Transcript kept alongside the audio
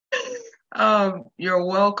You're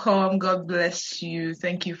welcome. God bless you.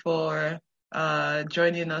 Thank you for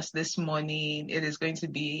joining us this morning. It is going to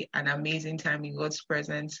be an amazing time in God's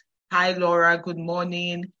presence. Hi, Laura. Good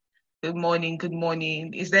morning. Good morning. Good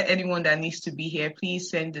morning. Is there anyone that needs to be here? Please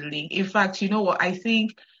send the link. In fact, you know what? I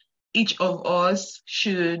think each of us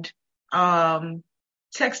should um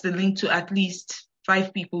text the link to at least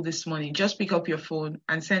 5 people this morning. Just pick up your phone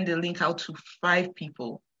and send the link out to 5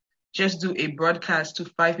 people. Just do a broadcast to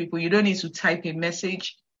 5 people. You don't need to type a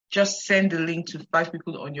message. Just send the link to 5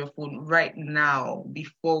 people on your phone right now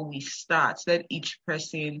before we start. Let each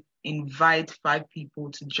person invite 5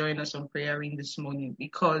 people to join us on prayer ring this morning,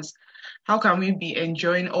 because how can we be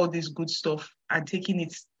enjoying all this good stuff and taking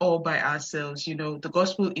it all by ourselves? The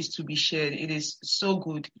gospel is to be shared. It is so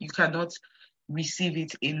good. You cannot receive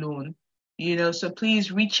it alone. So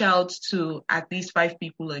please reach out to at least 5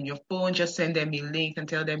 people on your phone. Just send them a link and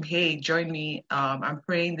tell them, hey, join me. I'm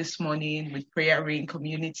praying this morning with Prayer Ring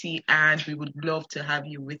Community, and we would love to have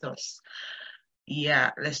you with us.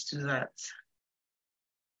 Yeah, let's do that.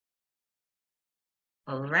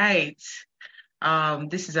 All right.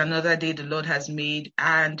 This is another day the Lord has made,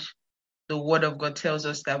 and the word of God tells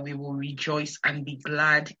us that we will rejoice and be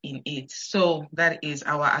glad in it. So that is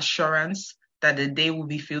our assurance that the day will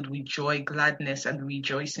be filled with joy, gladness, and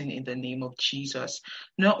rejoicing in the name of Jesus.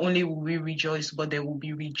 Not only will we rejoice, but there will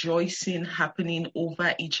be rejoicing happening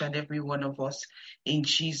over each and every one of us in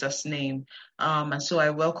Jesus' name. And so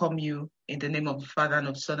I welcome you in the name of the Father and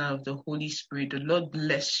of the Son and of the Holy Spirit. The Lord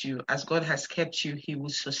bless you. As God has kept you, He will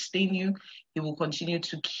sustain you. He will continue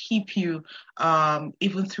to keep you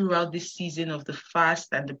even throughout this season of the fast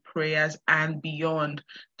and the prayers and beyond.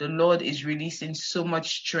 The Lord is releasing so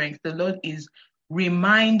much strength. The Lord is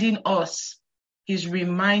reminding us. He's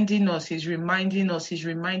reminding us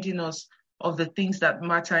of the things that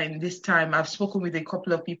matter in this time. I've spoken with a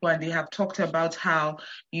couple of people, and they have talked about how,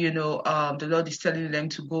 the Lord is telling them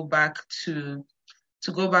to go back to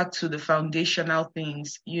the foundational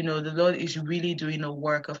things. The Lord is really doing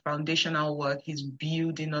a foundational work. He's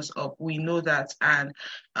building us up. We know that. And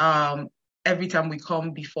every time we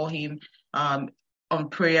come before Him on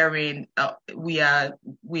prayer ring, we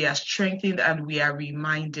are strengthened and we are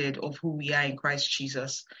reminded of who we are in Christ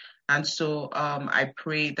Jesus. And so I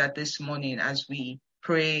pray that this morning, as we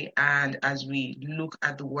pray and as we look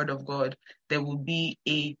at the word of God, there will be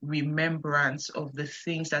a remembrance of the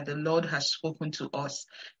things that the Lord has spoken to us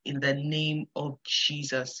in the name of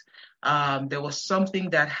Jesus. There was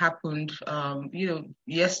something that happened,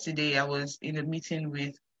 yesterday. I was in a meeting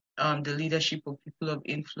with the leadership of People of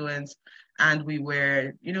Influence, and we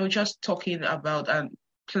were, just talking about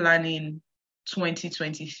planning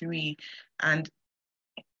 2023, and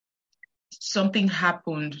something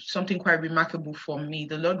happened, something quite remarkable for me.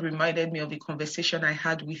 The Lord reminded me of the conversation I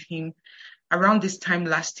had with Him around this time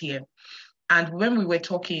last year. And when we were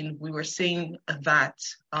talking, we were saying that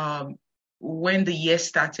when the year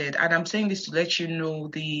started, and I'm saying this to let you know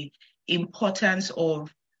the importance of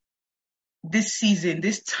this season,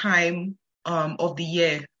 this time of the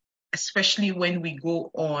year, especially when we go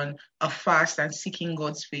on a fast and seeking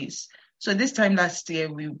God's face. So this time last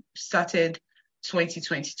year, we started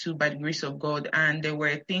 2022 by the grace of God, and there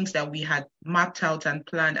were things that we had mapped out and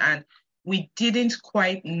planned, and we didn't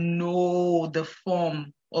quite know the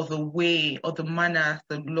form or the way or the manner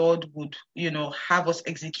the Lord would, have us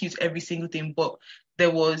execute every single thing. But there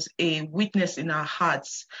was a witness in our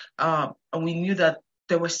hearts, and we knew that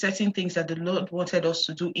there were certain things that the Lord wanted us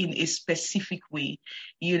to do in a specific way,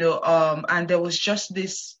 and there was just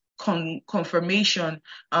this confirmation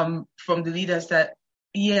from the leaders that,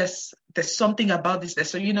 yes, there's something about this.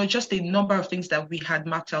 So, just a number of things that we had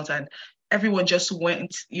mapped out, and everyone just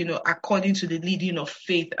went, according to the leading of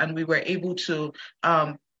faith, and we were able to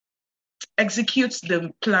execute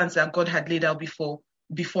the plans that God had laid out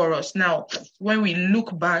before us. Now, when we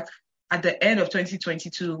look back at the end of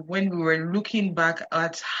 2022, when we were looking back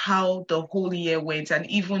at how the whole year went, and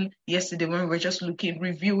even yesterday when we were just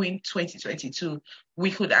reviewing 2022,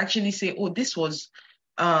 we could actually say, oh, this was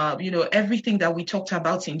everything that we talked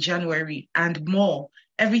about in January and more,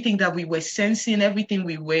 everything that we were sensing, everything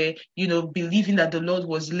we were, believing that the Lord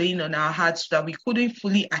was laying on our hearts that we couldn't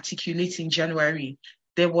fully articulate in January.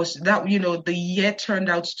 There was that, the year turned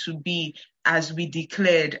out to be as we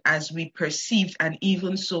declared, as we perceived, and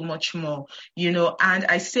even so much more, and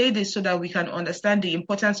I say this so that we can understand the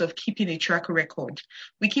importance of keeping a track record.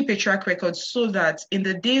 We keep a track record so that in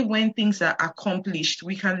the day when things are accomplished,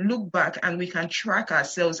 we can look back and we can track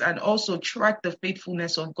ourselves and also track the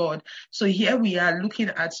faithfulness of God. So here we are looking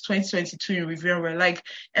at 2022 in review, and we're like,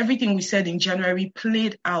 everything we said in January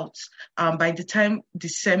played out by the time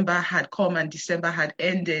December had come and December had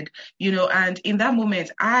ended, and in that moment,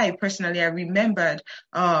 I remembered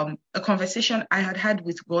a conversation I had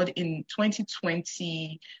with God in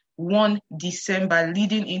 2021 December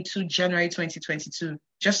leading into January 2022.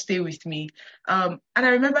 Just stay with me. And I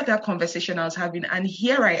remember that conversation I was having, and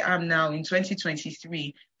here I am now in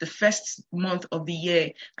 2023, the first month of the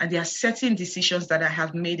year, and there are certain decisions that I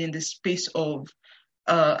have made in the space of,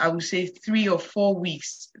 I would say 3 or 4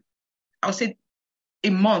 weeks. I would say a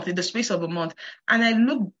month, in the space of a month. And I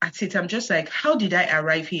look at it, I'm just like, how did I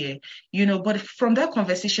arrive here? But from that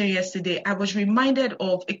conversation yesterday, I was reminded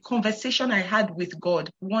of a conversation I had with God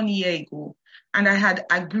 1 year ago. And I had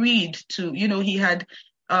agreed to, he had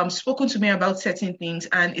spoken to me about certain things.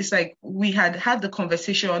 And it's like, we had the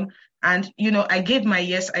conversation and, I gave my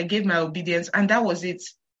yes, I gave my obedience, and that was it.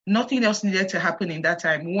 Nothing else needed to happen in that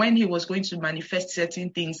time. When he was going to manifest certain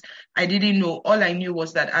things, I didn't know. All I knew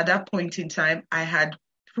was that at that point in time, I had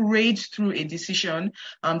prayed through a decision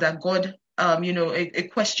that God, a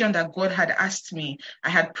question that God had asked me. I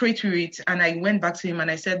had prayed through it, and I went back to him and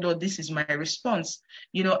I said, Lord, this is my response,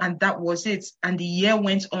 and that was it. And the year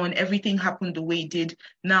went on. Everything happened the way it did.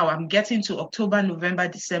 Now I'm getting to October, November,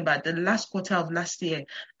 December, the last quarter of last year.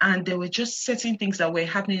 And there were just certain things that were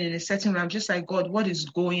happening in a certain way. I'm just like, God, what is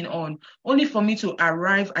going on? Only for me to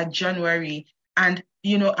arrive at January and,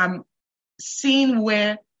 I'm seeing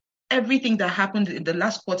where everything that happened in the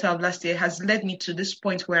last quarter of last year has led me to this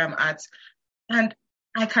point where I'm at. And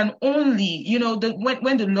I can only,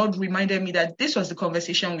 when the Lord reminded me that this was the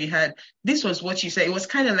conversation we had, this was what you said, it was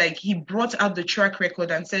kind of like he brought out the track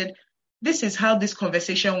record and said, this is how this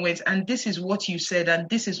conversation went, and this is what you said, and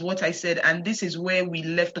this is what I said, and this is where we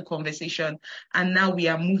left the conversation, and now we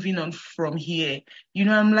are moving on from here.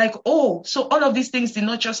 I'm like, oh, so all of these things did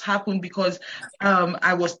not just happen because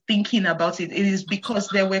I was thinking about it. It is because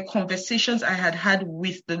there were conversations I had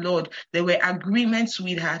with the Lord. There were agreements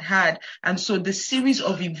we had. And so the series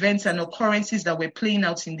of events and occurrences that were playing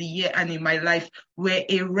out in the year and in my life were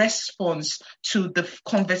a response to the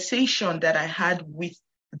conversation that I had with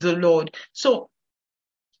the Lord. So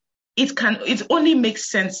it only makes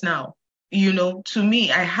sense now. To me,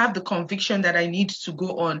 I have the conviction that I need to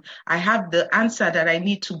go on. I have the answer that I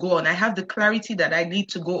need to go on. I have the clarity that I need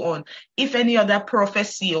to go on. If any other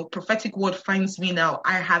prophecy or prophetic word finds me now,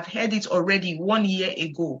 I have heard it already 1 year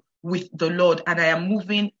ago with the Lord, and I am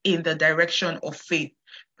moving in the direction of faith.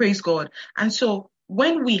 Praise God. And so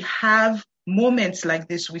when we have moments like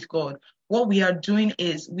this with God, what we are doing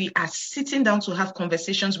is we are sitting down to have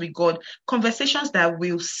conversations with God, conversations that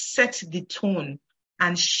will set the tone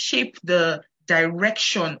and shape the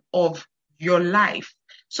direction of your life.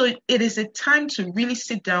 So it is a time to really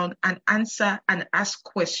sit down and answer and ask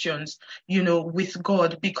questions, with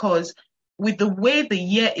God, because with the way the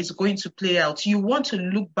year is going to play out, you want to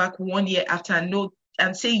look back 1 year after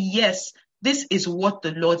and say, yes, this is what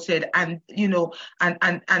the Lord said. And,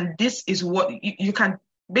 and this is what you can.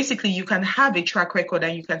 Basically, you can have a track record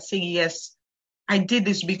and you can say, yes, I did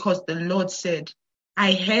this because the Lord said.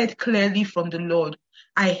 I heard clearly from the Lord.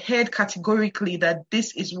 I heard categorically that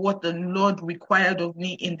this is what the Lord required of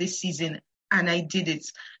me in this season, and I did it.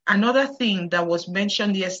 Another thing that was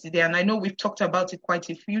mentioned yesterday, and I know we've talked about it quite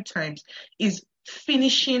a few times, is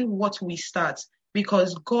finishing what we start.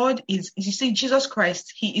 Because God is, you see, Jesus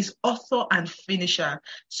Christ, he is author and finisher.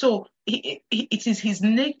 So it is his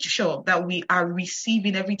nature that we are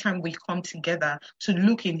receiving every time we come together to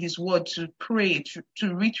look in his word, to pray,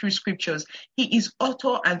 to read through scriptures. He is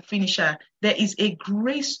author and finisher. There is a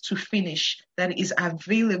grace to finish that is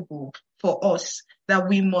available for us that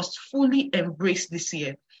we must fully embrace this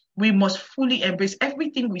year. We must fully embrace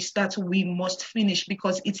everything we start, we must finish,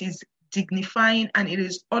 because it is dignifying and it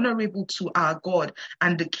is honorable to our God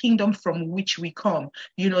and the kingdom from which we come,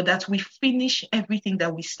 that we finish everything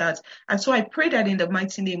that we start. And so I pray that in the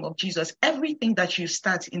mighty name of Jesus, everything that you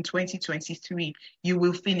start in 2023, you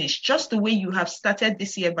will finish just the way you have started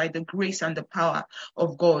this year by the grace and the power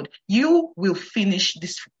of God. You will finish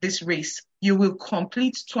this race. You will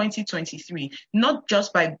complete 2023, not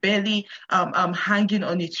just by barely hanging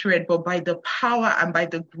on a thread, but by the power and by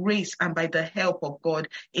the grace and by the help of God.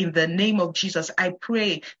 In the name of Jesus, I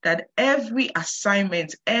pray that every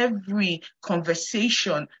assignment, every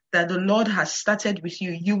conversation that the Lord has started with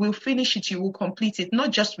you, you will finish it, you will complete it,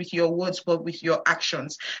 not just with your words, but with your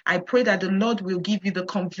actions. I pray that the Lord will give you the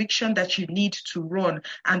conviction that you need to run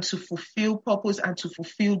and to fulfill purpose and to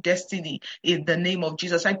fulfill destiny in the name of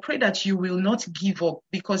Jesus. I pray that you will not give up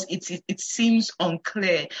because it seems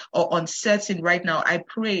unclear or uncertain right now. I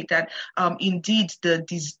pray that indeed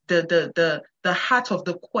the heart of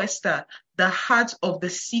the quester, the heart of the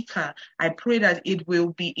seeker, I pray that it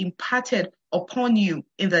will be imparted upon you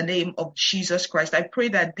in the name of Jesus Christ. I pray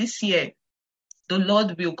that this year the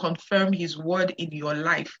Lord will confirm his word in your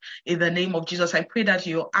life in the name of Jesus. I pray that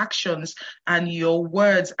your actions and your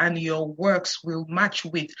words and your works will match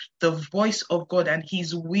with the voice of God and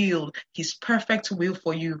his will, his perfect will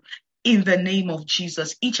for you. In the name of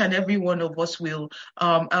Jesus, each and every one of us we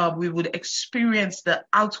would experience the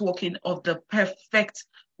outworking of the perfect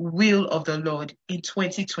will of the Lord in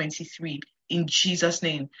 2023, in Jesus'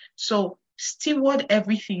 name. So steward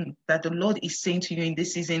everything that the Lord is saying to you in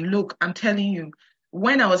this season. Look, I'm telling you,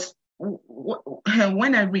 when I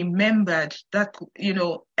remembered that,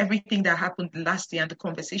 everything that happened last year and the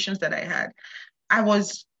conversations that I had, I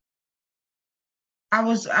was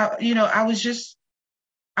wondering,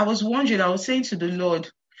 I was saying to the Lord,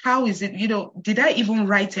 how is it, did I even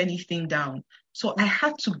write anything down? So I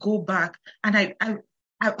had to go back and I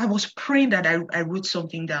was praying that I wrote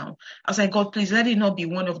something down. I was like, God, please let it not be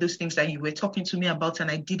one of those things that you were talking to me about and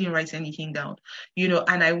I didn't write anything down,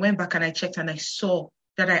 and I went back and I checked and I saw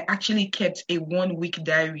that I actually kept a 1-week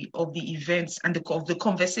diary of the events and of the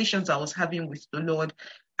conversations I was having with the Lord.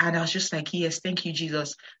 And I was just like, yes, thank you,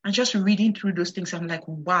 Jesus. And just reading through those things, I'm like,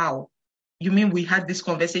 wow. You mean we had this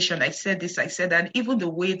conversation? I said this, I said that, even the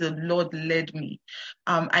way the Lord led me.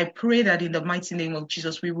 I pray that in the mighty name of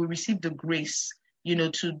Jesus, we will receive the grace,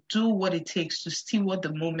 to do what it takes to steward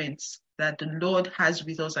the moments that the Lord has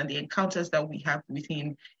with us and the encounters that we have with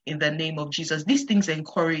him in the name of Jesus. These things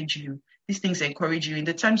encourage you. These things encourage you in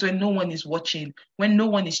the times when no one is watching, when no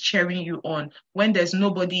one is cheering you on, when there's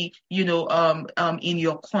nobody, in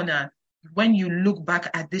your corner. When you look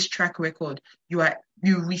back at this track record, you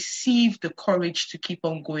receive the courage to keep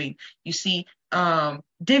on going. You see,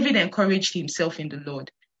 David encouraged himself in the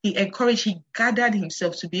Lord. He gathered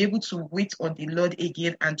himself to be able to wait on the Lord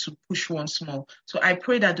again and to push once more. So I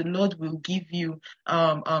pray that the Lord will give you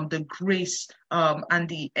the grace and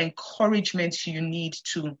the encouragement you need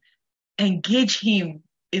to engage him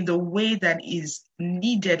in the way that is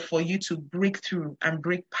needed for you to break through and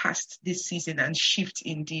break past this season and shift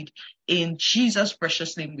indeed. In Jesus'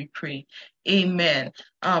 precious name we pray. Amen.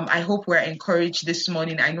 I hope we're encouraged this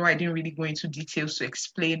morning. I know I didn't really go into details to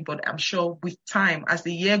explain, but I'm sure with time, as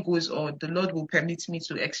the year goes on, the Lord will permit me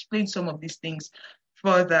to explain some of these things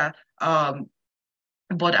further.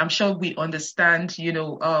 But I'm sure we understand,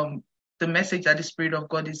 the message that the Spirit of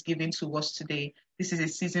God is giving to us today. This is a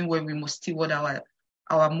season where we must steward our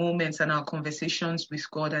moments and our conversations with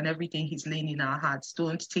God and everything he's laying in our hearts.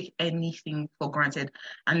 Don't take anything for granted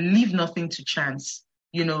and leave nothing to chance.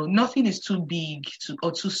 Nothing is too big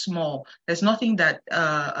or too small. There's nothing that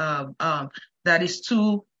that is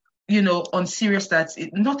too, unserious.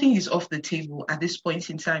 Nothing is off the table at this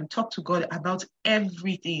point in time. Talk to God about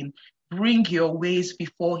everything. Bring your ways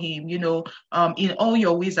before him, in all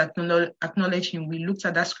your ways, acknowledge him. We looked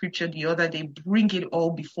at that scripture the other day. Bring it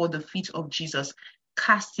all before the feet of Jesus.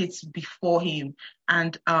 Cast it before him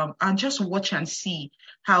and just watch and see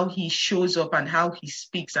how he shows up and how he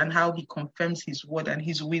speaks and how he confirms his word and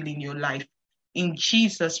his will in your life. In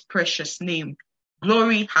Jesus' precious name.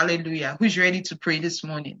 Glory, hallelujah. Who's ready to pray this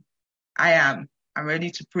morning? I am. I'm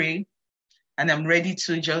ready to pray. And I'm ready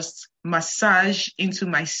to just massage into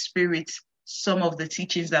my spirit some of the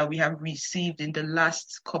teachings that we have received in the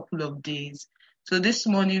last couple of days. So this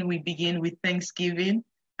morning we begin with thanksgiving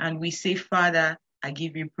and we say, Father, I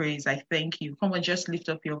give you praise. I thank you. Come on, just lift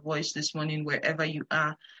up your voice this morning wherever you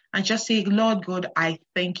are and just say, Lord God, I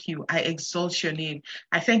thank you. I exalt your name.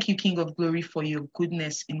 I thank you, King of Glory, for your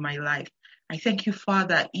goodness in my life. I thank you,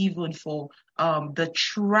 Father, even for the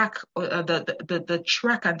track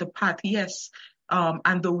and the path, yes,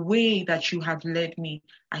 and the way that you have led me.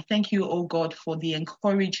 I thank you, oh God, for the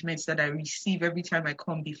encouragements that I receive every time I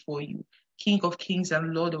come before you. King of Kings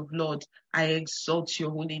and Lord of Lords, I exalt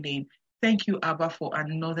your holy name. Thank you, Abba, for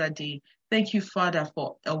another day. Thank you, Father,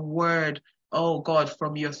 for a word, oh God,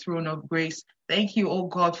 from your throne of grace. Thank you, oh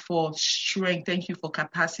God, for strength. Thank you for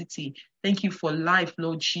capacity. Thank you for life,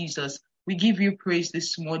 Lord Jesus. We give you praise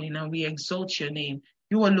this morning and we exalt your name.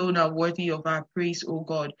 You alone are worthy of our praise, oh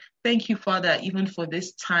God. Thank you, Father, even for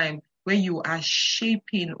this time where you are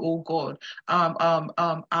shaping, oh God,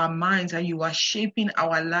 our minds, and you are shaping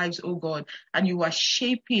our lives, oh God, and you are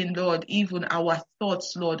shaping, Lord, even our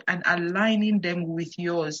thoughts, Lord, and aligning them with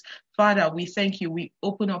yours. Father, we thank you. We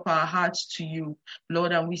open up our hearts to you,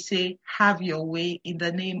 Lord, and we say, have your way in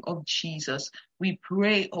the name of Jesus. We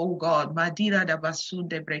pray, oh God, Madira da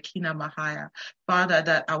Basunde Brekina Mahaya, Father,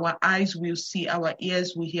 that our eyes will see, our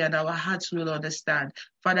ears will hear, and our hearts will understand.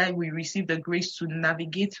 Father, we receive the grace to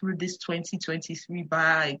navigate through this 2023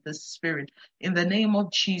 by the Spirit. In the name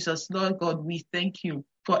of Jesus, Lord God, we thank you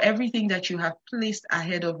for everything that you have placed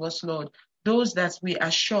ahead of us, Lord. Those that we are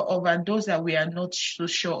sure of and those that we are not so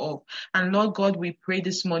sure of. And Lord God, we pray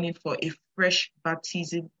this morning for a fresh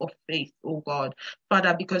baptism of faith, oh God.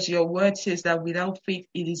 Father, because your word says that without faith,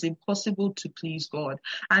 it is impossible to please God.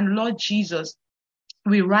 And Lord Jesus,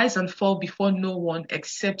 we rise and fall before no one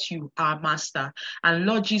except you, our Master. And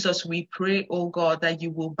Lord Jesus, we pray, oh God, that you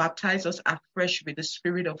will baptize us afresh with the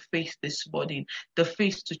spirit of faith this morning. The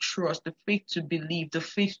faith to trust, the faith to believe, the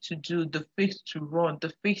faith to do, the faith to run,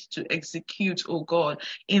 the faith to execute, oh God.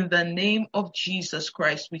 In the name of Jesus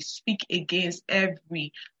Christ, we speak against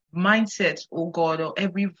every mindset, oh God, or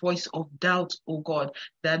every voice of doubt, oh God,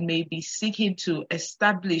 that may be seeking to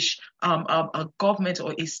establish a government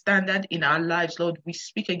or a standard in our lives. Lord, we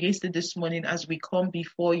speak against it this morning as we come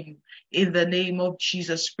before you. In the name of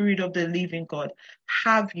Jesus, Spirit of the living God,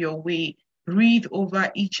 have your way. Breathe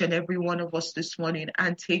over each and every one of us this morning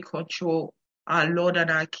and take control, our Lord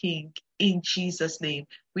and our King. In Jesus' name,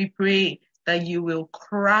 we pray that you will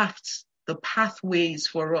craft the pathways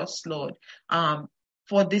for us, Lord,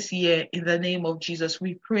 for this year. In the name of Jesus,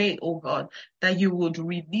 we pray, oh God, that you would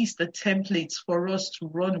release the templates for us to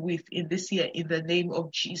run with in this year, in the name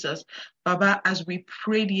of Jesus. Baba, as we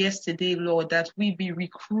prayed yesterday, Lord, that we be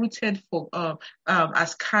recruited for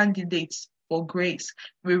as candidates for grace.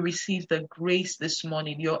 We receive the grace this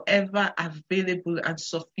morning, your ever available and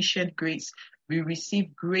sufficient grace. We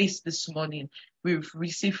receive grace this morning. We've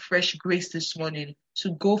received fresh grace this morning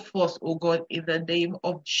to go forth, oh God, in the name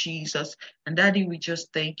of Jesus. And Daddy, we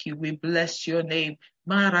just thank you. We bless your name.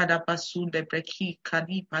 Let's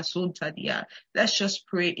just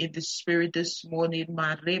pray in the spirit this morning.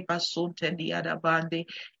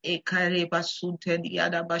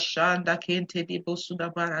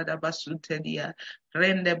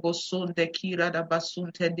 Rende bosonde kira da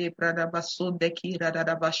basunte de brada basonde kira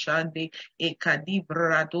da bashande e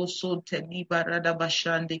kadibra do sonte di barada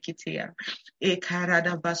bashande kitea e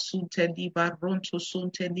karada basunte di baronto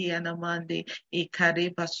sonte di anamande e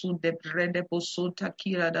kare basunde brende bosonta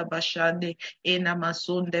kira da bashande e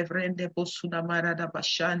namasonde brende bosuna marada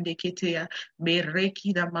bashande kitea me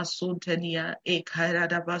reki da masonte nia e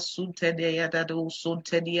karada basunte de yada do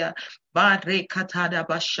sonte dia Bare katada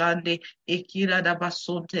bashande, ekira da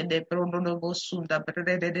basonte de brono bosunda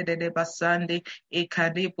brede de basande,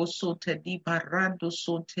 ekade bosonte di barando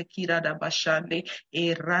sonte kira da bashande,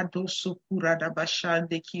 e rado sukura da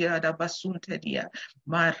bashande kira da basunte dia,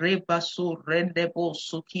 mare baso rende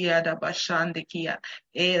boso kira da bashande kia,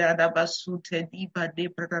 era da basunte di bade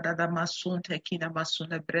brada da masonte kina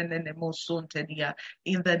masuna brene ne mosonte dia,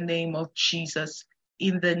 in the name of Jesus,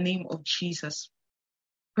 in the name of Jesus.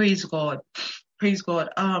 Praise God. Praise God.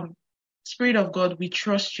 Spirit of God, we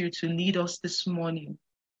trust you to lead us this morning.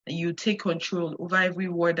 You take control over every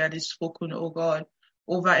word that is spoken, oh God,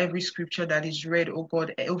 over every scripture that is read, oh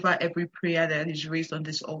God, over every prayer that is raised on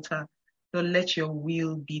this altar. So let your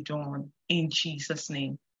will be done in Jesus'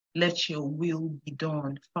 name. Let your will be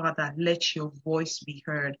done. Father, let your voice be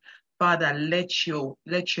heard. Father, let your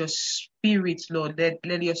spirit, Lord,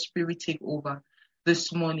 let your spirit take over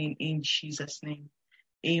this morning in Jesus' name.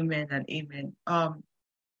 Amen and amen.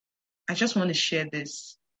 I just want to share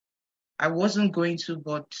this. I wasn't going to,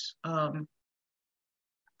 but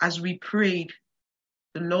as we prayed,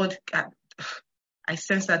 the Lord, I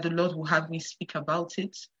sense that the Lord will have me speak about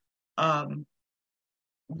it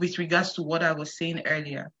with regards to what I was saying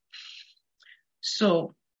earlier.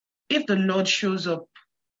 So if the Lord shows up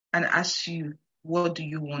and asks you, what do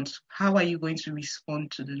you want? How are you going to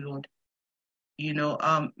respond to the Lord? You know,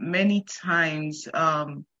 many times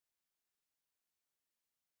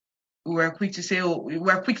we're quick to say,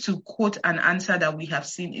 we're quick to quote an answer that we have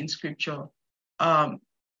seen in scripture.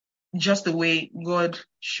 Just the way God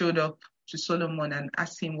showed up to Solomon and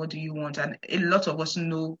asked him, what do you want? And a lot of us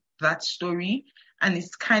know that story. And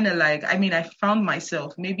it's kind of like, I mean, I found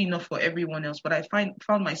myself, maybe not for everyone else, but I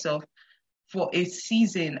found myself for a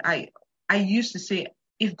season. I used to say,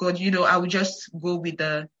 if God, I would just go with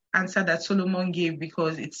the answer that Solomon gave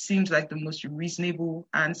because it seems like the most reasonable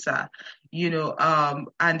answer,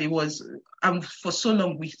 and it was, for so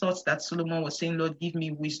long we thought that Solomon was saying, Lord, give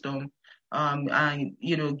me wisdom, and,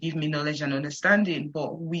 give me knowledge and understanding.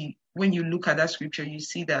 But when you look at that scripture, you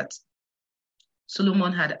see that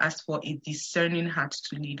Solomon had asked for a discerning heart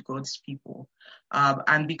to lead God's people.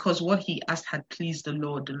 And because what he asked had pleased the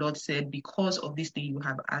Lord said, because of this thing you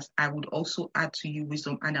have asked, I would also add to you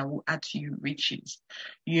wisdom and I will add to you riches.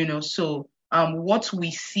 So what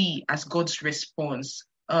we see as God's response,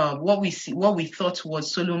 what we thought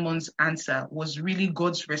was Solomon's answer was really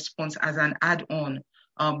God's response as an add-on,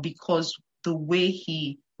 because the way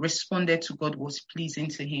he responded to God was pleasing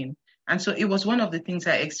to him. And so it was one of the things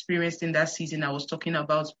I experienced in that season I was talking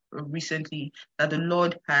about recently, that the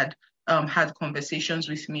Lord had conversations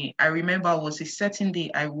with me. I remember it was a certain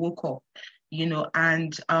day I woke up,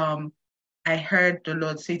 and I heard the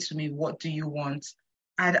Lord say to me, what do you want?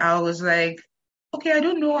 And I was like, okay, I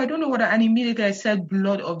don't know what. And immediately I said,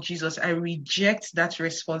 blood of Jesus. I reject that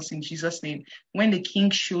response in Jesus' name. When the king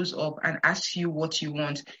shows up and asks you what you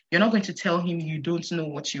want, you're not going to tell him you don't know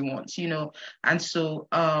what you want, And so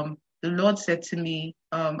the Lord said to me,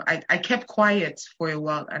 I kept quiet for a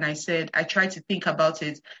while, and I said, I tried to think about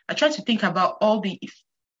it. I tried to think about all the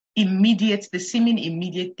seeming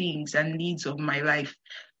immediate things and needs of my life.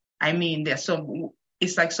 I mean,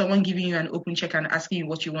 it's like someone giving you an open check and asking you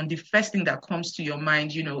what you want. The first thing that comes to your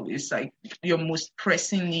mind, is like your most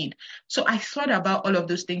pressing need. So I thought about all of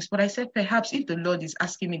those things, but I said, perhaps if the Lord is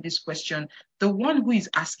asking me this question, the one who is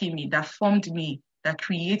asking me, that formed me, that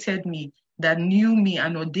created me, that knew me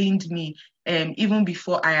and ordained me, even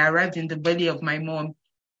before I arrived in the belly of my mom,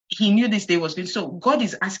 he knew this day was good. So God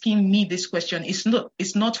is asking me this question.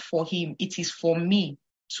 It's not for him. It is for me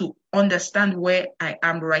to understand where I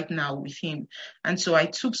am right now with him. And so I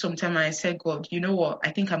took some time and I said, God, you know what?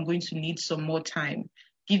 I think I'm going to need some more time.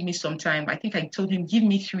 Give me some time. I think I told him, give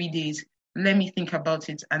me 3 days. Let me think about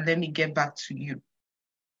it and let me get back to you.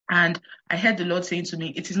 And I heard the Lord saying to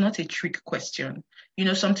me, it is not a trick question.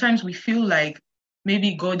 Sometimes we feel like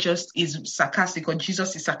maybe God just is sarcastic, or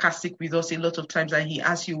Jesus is sarcastic with us a lot of times, and he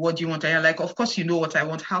asks you, what do you want? And you're like, of course you know what I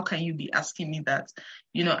want. How can you be asking me that?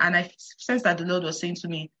 And I sense that the Lord was saying to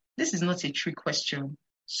me, this is not a trick question.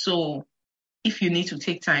 So if you need to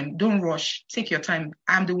take time, don't rush, take your time.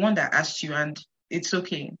 I'm the one that asked you, and it's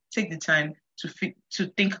okay. Take the time to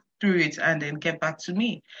think through it and then get back to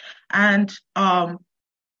me. And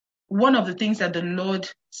one of the things that the Lord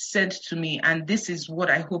said to me, and this is what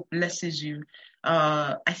I hope blesses you,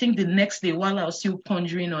 I think the next day while I was still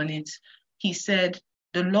pondering on it, he said,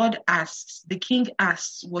 the king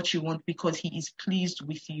asks what you want because he is pleased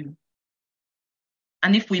with you.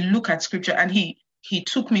 And if we look at scripture, and he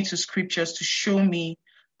took me to scriptures to show me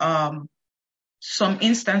some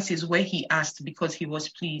instances where he asked because he was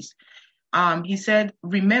pleased. He said,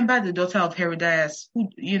 remember the daughter of Herodias, who,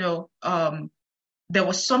 there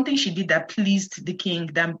was something she did that pleased the king,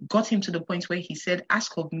 that got him to the point where he said,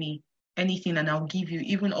 ask of me anything and I'll give you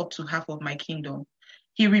even up to half of my kingdom.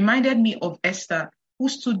 He reminded me of Esther, who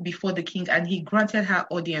stood before the king, and he granted her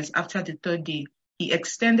audience after the 3rd day. He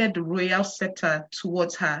extended the royal scepter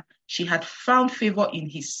towards her. She had found favor in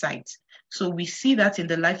his sight. So we see that in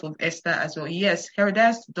the life of Esther as well. Yes,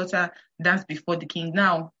 Herodias' daughter danced before the king.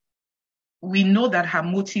 Now, we know that her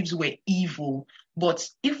motives were evil, but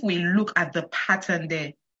if we look at the pattern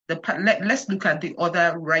there, let's look at the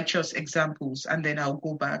other righteous examples, and then I'll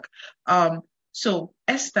go back. So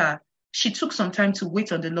Esther, she took some time to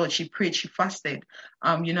wait on the Lord. She prayed, she fasted,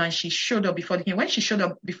 and she showed up before the king. When she showed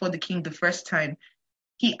up before the king the first time,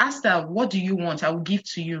 he asked her, what do you want? I will give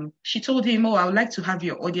to you. She told him, I would like to have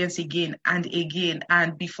your audience again and again.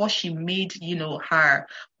 And before she made,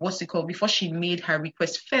 before she made her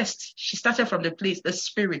request, first, she started from the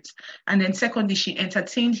spirit. And then secondly, she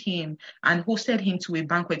entertained him and hosted him to a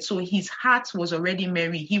banquet. So his heart was already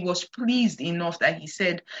merry. He was pleased enough that he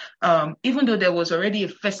said, even though there was already a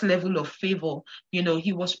first level of favor,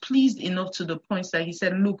 he was pleased enough to the point that he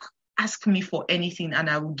said, look, ask me for anything and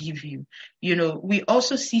I will give you. We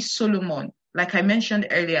also see Solomon, like I mentioned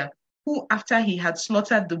earlier, who after he had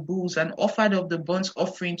slaughtered the bulls and offered up the burnt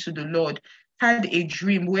offering to the Lord, had a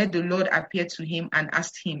dream where the Lord appeared to him and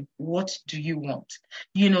asked him, what do you want?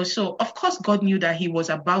 So of course God knew that he was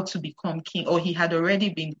about to become king, or he had already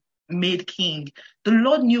been made king. The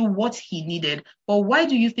Lord knew what he needed. But why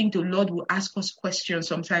do you think the Lord will ask us questions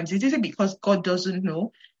sometimes? Is it because God doesn't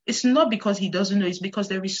know? It's not because he doesn't know. It's because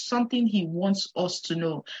there is something he wants us to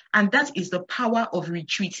know. And that is the power of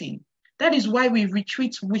retreating. That is why we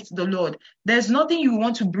retreat with the Lord. There's nothing you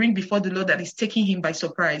want to bring before the Lord that is taking him by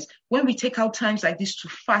surprise. When we take out times like this to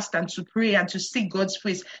fast and to pray and to seek God's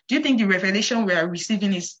face, do you think the revelation we are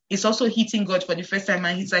receiving is also hitting God for the first time?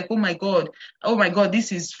 And he's like, oh my God,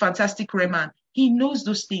 this is fantastic, Rema. He knows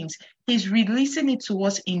those things. He's releasing it to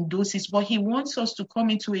us in doses, but he wants us to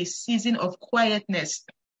come into a season of quietness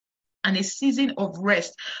and a season of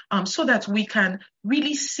rest, so that we can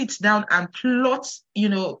really sit down and plot,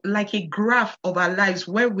 like a graph of our lives,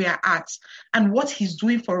 where we are at and what he's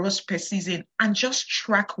doing for us per season, and just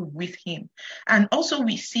track with him. And also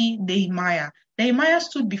we see Nehemiah. Nehemiah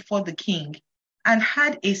stood before the king and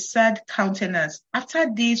had a sad countenance after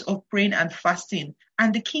days of praying and fasting.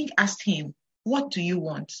 And the king asked him, what do you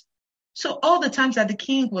want? So all the times that the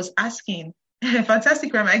king was asking,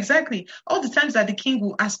 fantastic, Rama, exactly. All the times that the king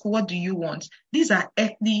will ask, what do you want? These are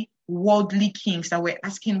earthly, worldly kings that were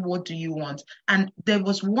asking, what do you want? And there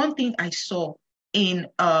was one thing I saw I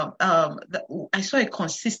saw a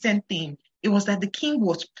consistent theme. It was that the king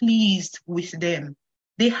was pleased with them.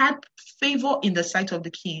 They had favor in the sight of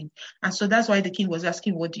the king. And so that's why the king was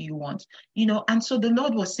asking, what do you want? And so the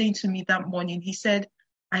Lord was saying to me that morning, he said,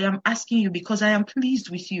 I am asking you because I am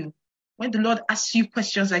pleased with you. When the Lord asks you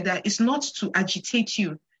questions like that, it's not to agitate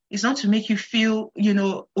you. It's not to make you feel,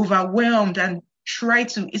 overwhelmed and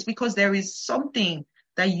it's because there is something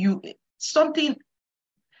there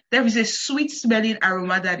is a sweet smelling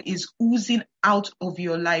aroma that is oozing out of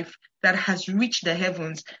your life that has reached the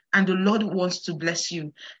heavens, and the Lord wants to bless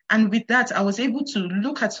you. And with that, I was able to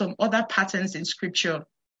look at some other patterns in scripture,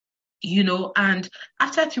 and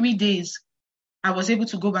after 3 days, I was able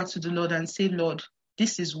to go back to the Lord and say, Lord,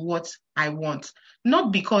 this is what I want.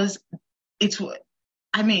 Not because if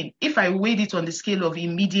I weighed it on the scale of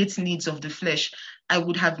immediate needs of the flesh, I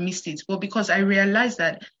would have missed it. But because I realized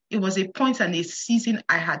that it was a point and a season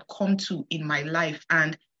I had come to in my life.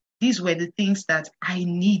 And these were the things that I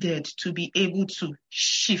needed to be able to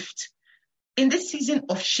shift. In this season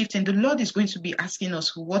of shifting, the Lord is going to be asking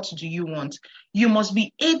us, what do you want? You must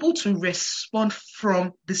be able to respond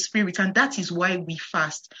from the Spirit. And that is why we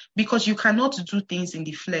fast, because you cannot do things in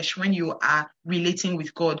the flesh when you are relating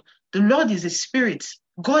with God. The Lord is a spirit.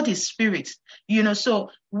 God is spirit. So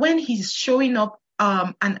when he's showing up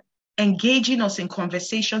and engaging us in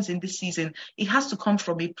conversations in this season, it has to come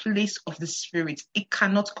from a place of the Spirit. It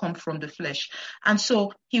cannot come from the flesh. And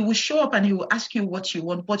so he will show up and he will ask you what you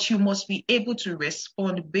want, but you must be able to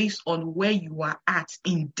respond based on where you are at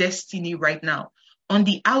in destiny right now. On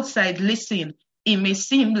the outside, listen, it may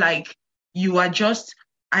seem like you are just,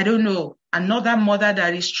 another mother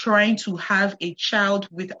that is trying to have a child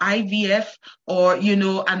with IVF, or,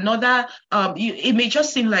 another, it may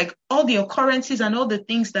just seem like all the occurrences and all the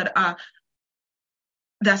things that I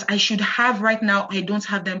should have right now, I don't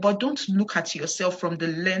have them. But don't look at yourself from the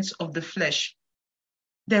lens of the flesh.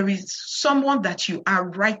 There is someone that you are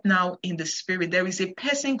right now in the Spirit. There is a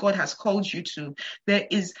person God has called you to. There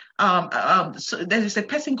is a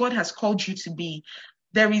person God has called you to be.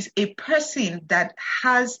 There is a person that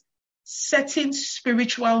has certain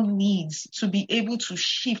spiritual needs to be able to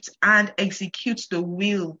shift and execute the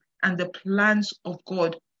will and the plans of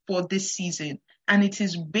God for this season. And it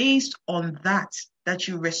is based on that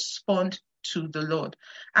you respond to the Lord.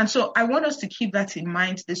 And so I want us to keep that in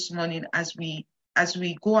mind this morning as we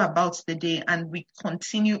go about the day and we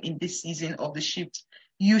continue in this season of the shift.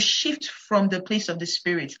 You shift from the place of the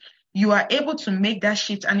Spirit. You are able to make that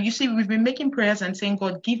shift. And you see, we've been making prayers and saying,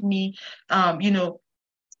 God, give me,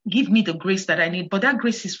 give me the grace that I need. But that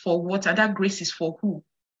grace is for what? And that grace is for who?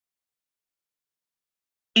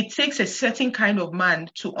 It takes a certain kind of man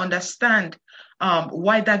to understand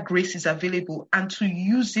why that grace is available and to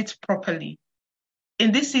use it properly.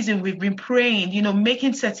 In this season, we've been praying,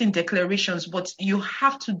 making certain declarations, but you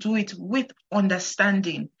have to do it with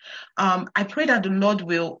understanding. I pray that the Lord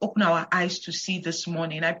will open our eyes to see this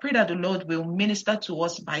morning. I pray that the Lord will minister to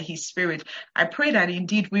us by his Spirit. I pray that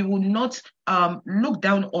indeed we will not look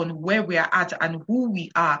down on where we are at and who we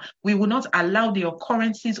are. We will not allow the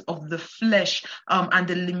occurrences of the flesh and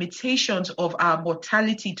the limitations of our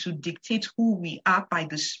mortality to dictate who we are by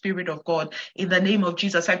the Spirit of God. In the name of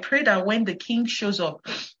Jesus, I pray that when the King shows up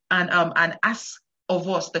and asks of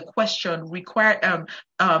us the question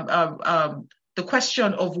the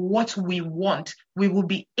question of what we want, we will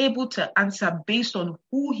be able to answer based on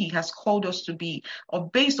who he has called us to be, or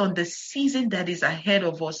based on the season that is ahead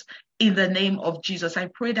of us. In the name of Jesus, I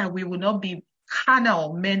pray that we will not be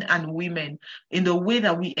carnal men and women in the way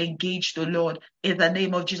that we engage the Lord. In the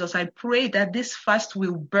name of Jesus, I pray that this fast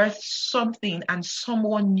will birth something and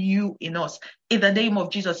someone new in us. In the name of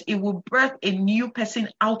Jesus, it will birth a new person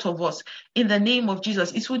out of us. In the name of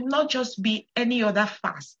Jesus, it will not just be any other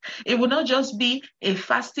fast. It will not just be a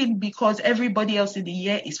fasting because everybody else in the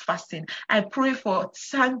year is fasting. I pray for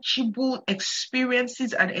tangible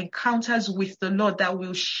experiences and encounters with the Lord that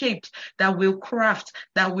will shape, that will craft,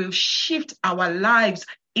 that will shift our lives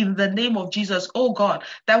in the name of Jesus. Oh God,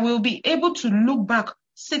 that we'll be able to look back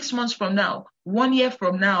 6 months from now, 1 year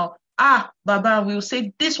from now. Baba, we'll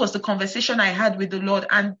say, this was the conversation I had with the Lord,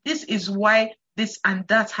 and this is why this and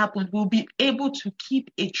that happened. We'll be able to keep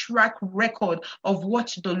a track record of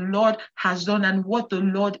what the Lord has done and what the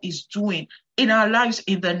Lord is doing in our lives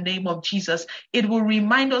in the name of Jesus. It will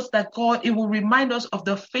remind us that God, it will remind us of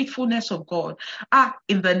the faithfulness of God.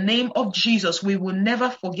 In the name of Jesus, we will never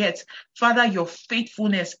forget, Father, your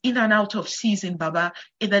faithfulness in and out of season, Baba,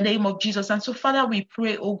 in the name of Jesus. And so, Father, we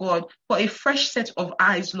pray, oh God, for a fresh set of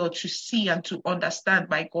eyes, Lord, to see and to understand,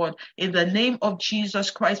 my God, in the name of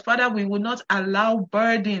Jesus Christ. Father, we will not allow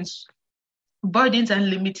burdens and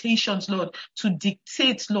limitations, Lord, to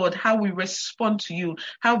dictate, Lord, how we respond to you,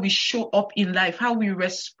 how we show up in life, how we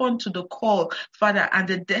respond to the call, Father, and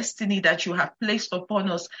the destiny that you have placed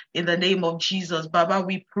upon us in the name of Jesus. Baba,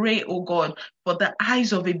 we pray, oh God, for the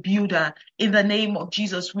eyes of a builder in the name of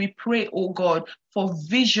Jesus. We pray, oh God, for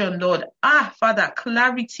vision, Lord. Father,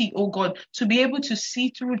 clarity, oh God, to be able to see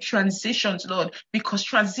through transitions, Lord, because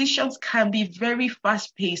transitions can be very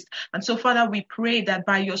fast-paced. And so, Father, we pray that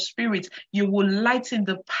by your Spirit, you will lighten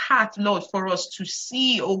the path, Lord, for us to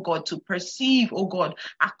see, oh God, to perceive, oh God,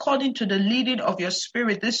 according to the leading of your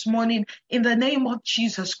Spirit this morning, in the name of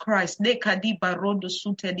Jesus Christ.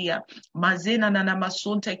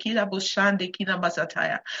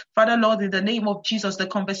 Father, Lord, in the name of Jesus, the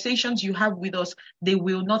conversations you have with us, they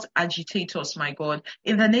will not agitate us, my God.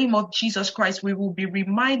 In the name of Jesus Christ, we will be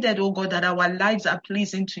reminded, oh God, that our lives are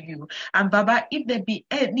pleasing to you. And Baba, if there be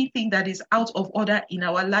anything that is out of order in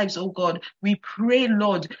our lives, oh God, we pray,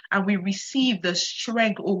 Lord, and we receive the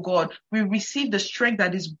strength, oh God. We receive the strength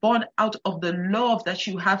that is born out of the love that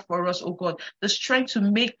you have for us, oh God. The strength to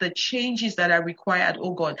make the changes that are required,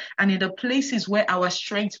 oh God. And in the places where our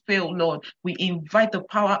strength fail, Lord, we invite the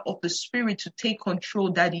power of the Spirit to take control,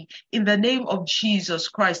 Daddy. In the name of Jesus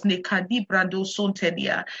Christ, Nekadi Brando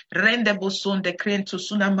Sontelia, Rende Bosonde Crento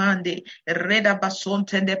Sunamande, Reda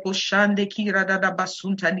Basontende Poshande Kirada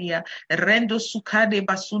Basuntania, Rendo Sukade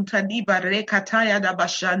Basuntani Bare Kataya da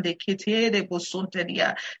Bashande, Ketere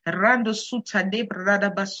Bosontelia, Rando Sutande Brada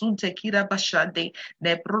Basunte Kira Bashande,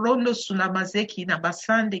 Nebrondo Sunamazeki na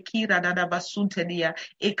Basande Kira da Basuntelia,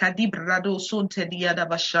 Ekadi Brado Sontelia da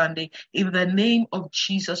Bashande, in the name of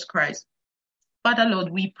Jesus Christ. Father, Lord,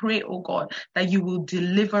 we pray, oh God, that you will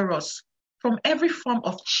deliver us from every form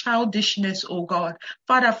of childishness, oh God.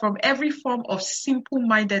 Father, from every form of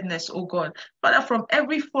simple-mindedness, oh God. Father, from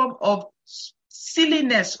every form of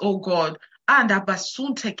silliness, oh God. And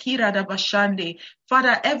abasunte kira da bashande.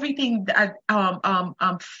 Father, everything that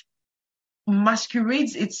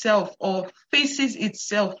masquerades itself or faces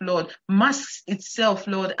itself, Lord, masks itself,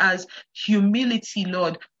 Lord, as humility,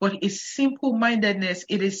 Lord, but is simple-mindedness.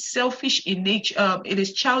 It is selfish in nature. It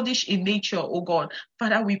is childish in nature, oh God.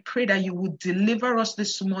 Father, we pray that you would deliver us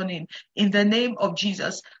this morning in the name of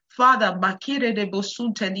Jesus. Father, by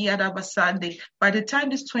the time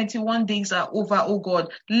these 21 days are over, oh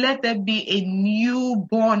God, let there be a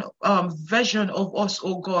newborn version of us,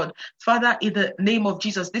 oh God. Father, in the name of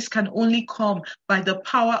Jesus, this can only come by the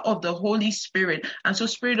power of the Holy Spirit. And so,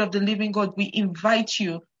 Spirit of the living God, we invite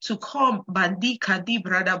you to come, bandi kadi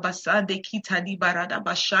brada basande kitadi barada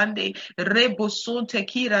bashande rebosonte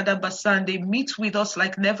kirada basande, meet with us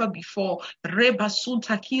like never before.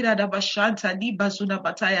 Rebasunta kirada bashanta di bazuna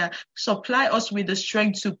bataya, supply us with the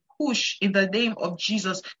strength to push in the name of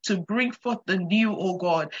Jesus to bring forth the new, oh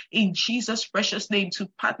God, in Jesus' precious name, to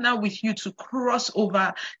partner with you to cross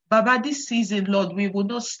over. Baba, this season, Lord, we will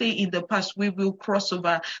not stay in the past. We will cross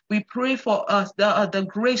over. We pray for us the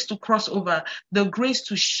grace to cross over, the grace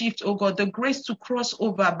to shift, oh God, the grace to cross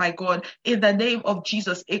over, my God, in the name of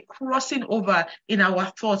Jesus, a crossing over in our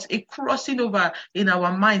thoughts, a crossing over in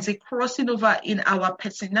our minds, a crossing over in our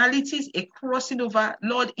personalities, a crossing over,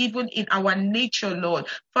 Lord, even in our nature, Lord.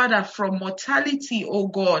 Father, from mortality, oh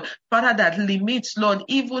God, Father, that limits, Lord,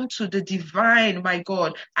 even to the divine, my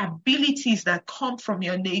God, abilities that come from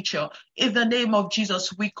your nature. In the name of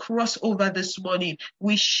Jesus, we cross over this morning.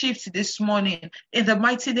 We shift this morning. In the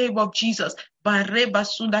mighty name of Jesus, Bareba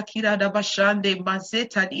sunda kira da bashande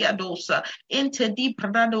mazeta diadosa inte di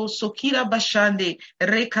prado sokira bashande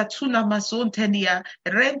rekatuna mazontenia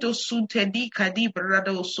rendo sunte di kadi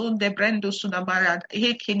brado sunde brendo sunamara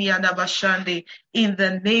hekenia da bashande. In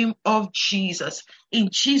the name of Jesus, in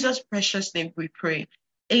Jesus' precious name we pray.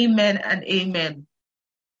 Amen and amen.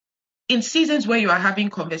 In seasons where you are having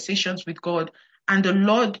conversations with God and the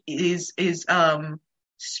Lord is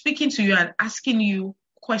speaking to you and asking you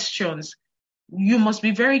questions, you must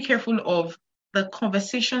be very careful of the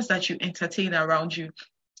conversations that you entertain around you.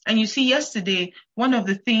 And you see, yesterday, one of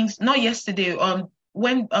the things, not yesterday,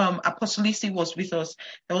 when Apostle Lisi was with us,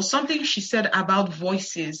 there was something she said about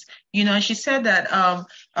voices, and she said that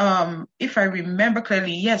if I remember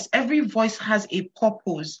clearly, yes, every voice has a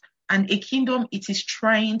purpose and a kingdom it is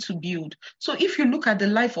trying to build. So if you look at the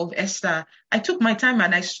life of Esther, I took my time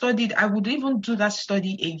and I studied. I would even do that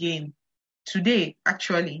study again today,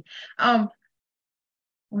 actually.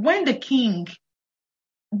 When the king,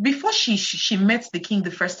 before she met the king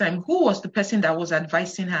the first time, who was the person that was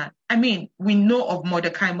advising her? I mean, we know of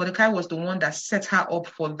Mordecai. Mordecai was the one that set her up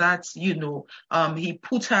for that, he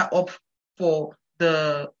put her up for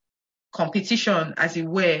the competition, as it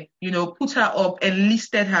were, put her up,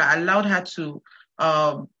 enlisted her, allowed her to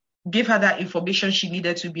give her that information she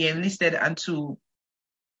needed to be enlisted and to,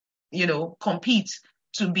 compete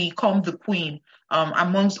to become the queen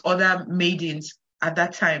amongst other maidens at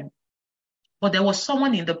that time. But there was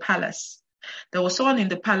someone in the palace. There was someone in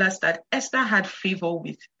the palace that Esther had favor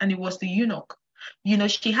with, and it was the eunuch.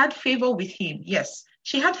 She had favor with him. Yes,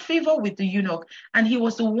 she had favor with the eunuch, and he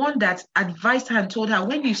was the one that advised her and told her,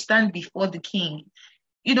 when you stand before the king,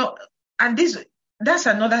 and that's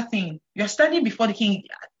another thing. You're standing before the king.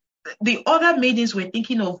 The other maidens were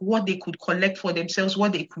thinking of what they could collect for themselves,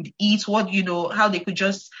 what they could eat, how they could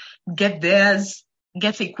just get theirs,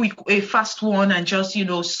 get a fast one and just,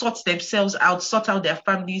 sort themselves out, sort out their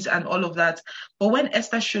families and all of that. But when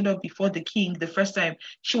Esther showed up before the king the first time,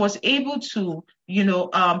 she was able to,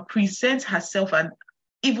 present herself and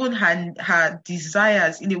even her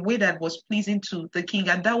desires in a way that was pleasing to the king.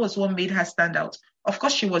 And that was what made her stand out. Of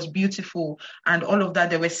course, she was beautiful and all of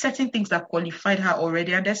that. There were certain things that qualified her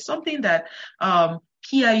already. And there's something that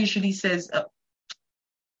Kia usually says,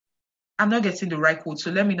 I'm not getting the right quote,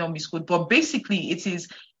 so let me not misquote. But basically, it is,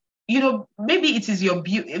 maybe it is your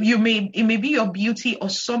beauty. It may be your beauty or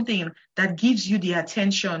something that gives you the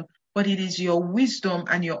attention, but it is your wisdom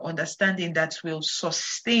and your understanding that will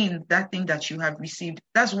sustain that thing that you have received.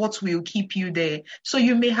 That's what will keep you there. So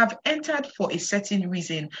you may have entered for a certain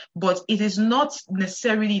reason, but it is not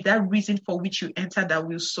necessarily that reason for which you enter that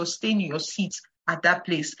will sustain your seat at that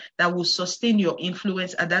place, that will sustain your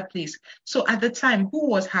influence at that place. So at the time, who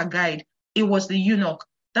was her guide? It was the eunuch.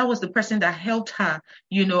 That was the person that helped her,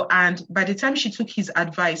 and by the time she took his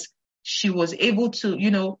advice, she was able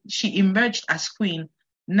to, she emerged as queen.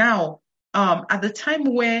 Now, at the time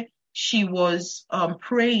where she was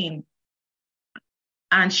praying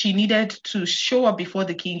and she needed to show up before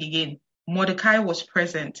the king again, Mordecai was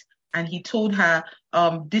present. And he told her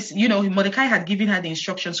Mordecai had given her the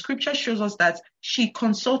instructions. Scripture shows us that she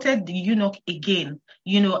consulted the eunuch again,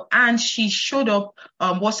 and she showed up,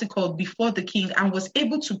 before the king and was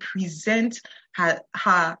able to present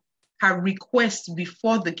her request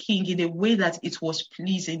before the king in a way that it was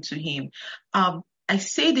pleasing to him. I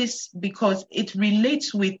say this because it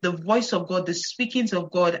relates with the voice of God, the speakings of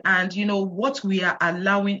God, and what we are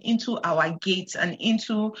allowing into our gates and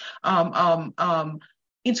into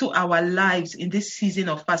our lives in this season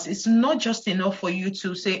of fast. It's not just enough for you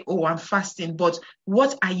to say, oh, I'm fasting, but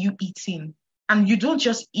what are you eating? And you don't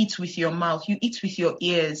just eat with your mouth, you eat with your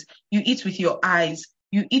ears, you eat with your eyes,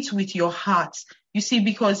 you eat with your heart. You see,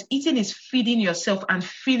 because eating is feeding yourself and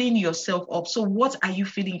filling yourself up. So what are you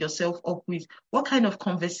filling yourself up with? What kind of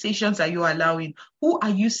conversations are you allowing? Who are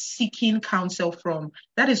you seeking counsel from?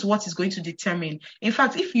 That is what is going to determine. In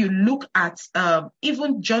fact, if you look at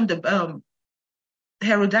even John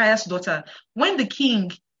Herodias' daughter, when the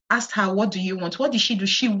king asked her, what do you want? What did she do?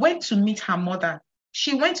 She went to meet her mother.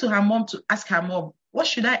 She went to her mom to ask her mom, what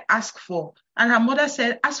should I ask for? And her mother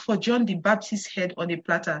said, ask for John the Baptist's head on a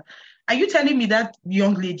platter. Are you telling me that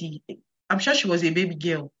young lady, I'm sure she was a baby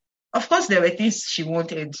girl. Of course, there were things she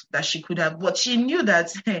wanted that she could have, but she knew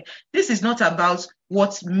that this is not about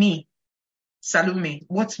what me, Salome,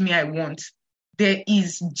 what me I want. There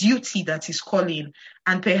is duty that is calling.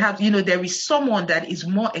 And perhaps, there is someone that is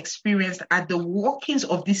more experienced at the workings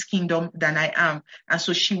of this kingdom than I am. And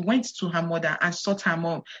so she went to her mother and sought her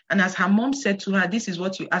mom. And as her mom said to her, this is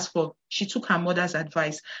what you asked for, she took her mother's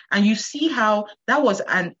advice. And you see how that was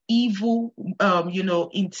an evil,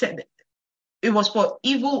 intent. it was for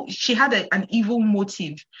evil. She had an evil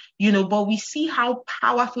motive, but we see how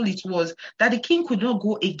powerful it was that the king could not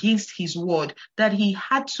go against his word, that he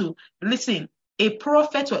had to listen. A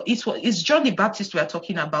prophet, or it's John the Baptist we are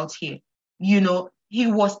talking about here. He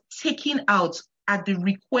was taken out at the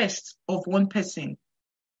request of one person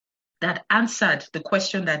that answered the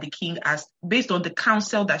question that the king asked based on the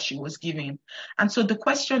counsel that she was giving. And so the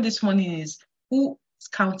question this morning is, whose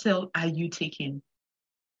counsel are you taking?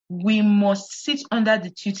 We must sit under the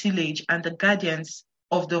tutelage and the guidance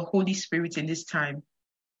of the Holy Spirit in this time.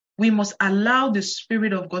 We must allow the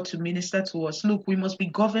Spirit of God to minister to us. Look, we must be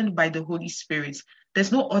governed by the Holy Spirit.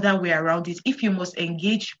 There's no other way around it. If you must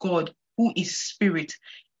engage God, who is Spirit,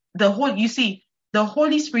 the Holy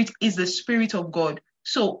Spirit is the Spirit of God.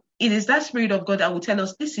 So it is that Spirit of God that will tell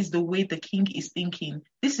us, this is the way the King is thinking.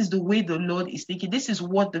 This is the way the Lord is thinking. This is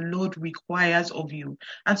what the Lord requires of you.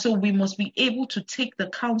 And so we must be able to take the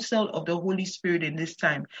counsel of the Holy Spirit in this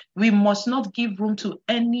time. We must not give room to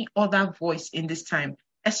any other voice in this time,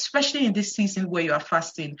 especially in this season where you are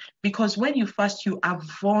fasting. Because when you fast, you are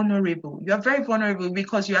vulnerable. You are very vulnerable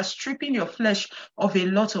because you are stripping your flesh of a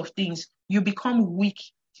lot of things. You become weak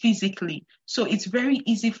physically. So it's very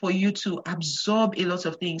easy for you to absorb a lot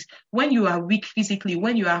of things. When you are weak physically,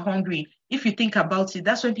 when you are hungry, if you think about it,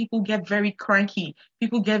 that's when people get very cranky.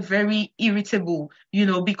 People get very irritable,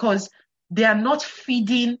 because they are not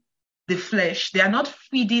feeding the flesh. They are not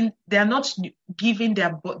giving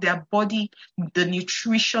their body the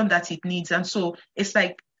nutrition that it needs. And so it's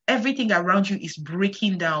like everything around you is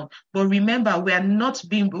breaking down. But remember, we're not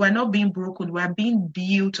being broken, we're being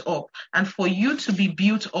built up. And for you to be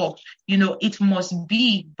built up, it must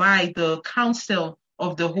be by the counsel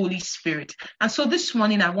of the Holy Spirit. And so this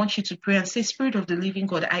morning, I want you to pray and say, Spirit of the living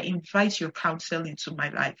God, I invite your counsel into my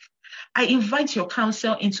life. I invite your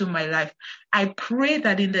counsel into my life. I pray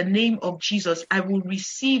that in the name of Jesus, I will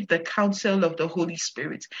receive the counsel of the Holy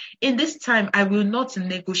Spirit. In this time, I will not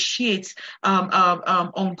negotiate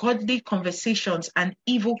ungodly conversations and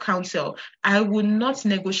evil counsel. I will not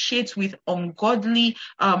negotiate with ungodly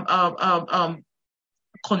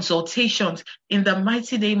consultations in the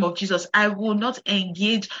mighty name of Jesus. I will not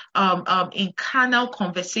engage in carnal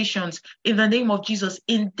conversations in the name of Jesus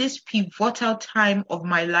in this pivotal time of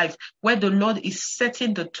my life where the Lord is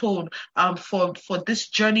setting the tone for this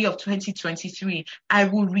journey of 2023. I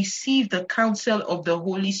will receive the counsel of the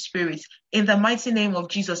Holy Spirit in the mighty name of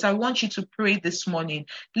Jesus. I want you to pray this morning.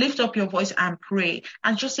 Lift up your voice and pray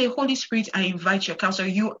and just say, Holy Spirit, I invite your counsel.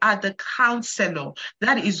 You are the counselor.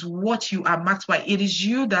 That is what you are marked by. It is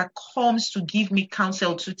you that comes to give me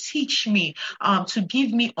counsel, to teach me, to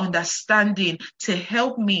give me understanding, to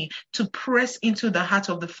help me to press into the heart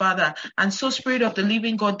of the Father. And so, Spirit of the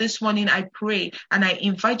living God, this morning I pray and I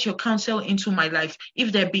invite your counsel into my life.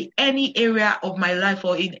 If there be any area of my life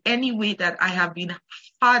or in any way that I have been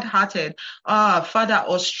hard-hearted, Father,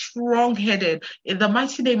 or strong-headed, in the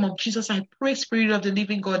mighty name of Jesus, I pray, Spirit of the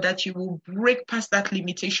living God, that you will break past that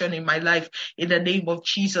limitation in my life in the name of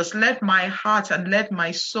Jesus. Let my heart and let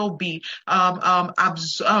my soul be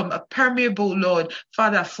permeable, Lord,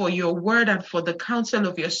 Father, for your word and for the counsel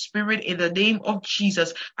of your Spirit in the name of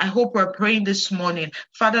Jesus. I hope we're praying this morning,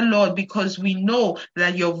 Father, Lord, because we know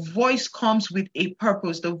that your voice comes with a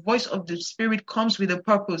purpose. The voice of the Spirit comes with a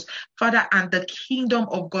purpose, Father, and the kingdom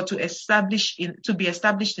of God to be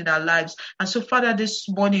established in our lives. And so, Father, this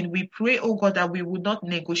morning we pray, oh God, that we would not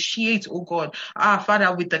negotiate, oh God,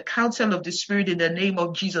 Father, with the counsel of the Spirit in the name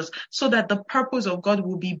of Jesus, so that the purpose of God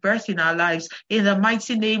will be birthed in our lives in the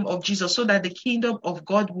mighty name of Jesus, so that the kingdom of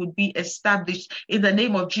God would be established in the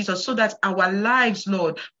name of Jesus, so that our lives,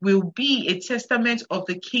 Lord, will be a testament of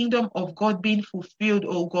the kingdom of God being fulfilled,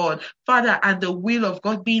 oh God, Father, and the will of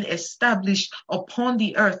God being established upon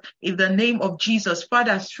the earth in the name of Jesus.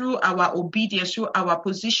 Father, through our obedience, through our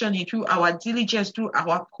positioning, through our diligence, through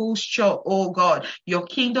our posture, oh God, your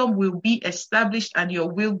kingdom will be established and your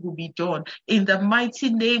will be done in the mighty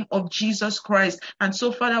name of Jesus Christ. And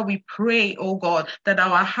so, Father, we pray, oh God, that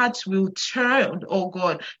our hearts will turn, oh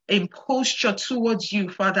God, in posture towards you,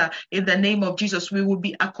 Father, in the name of Jesus. We will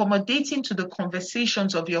be accommodating to the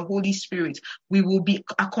conversations of your Holy Spirit. We will be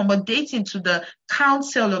accommodating to the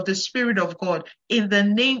counsel of the Spirit of God in the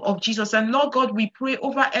name of Jesus. And Lord God, we pray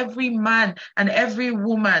over every man and every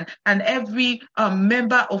woman and every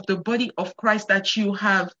member of the body of Christ that you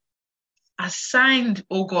have assigned,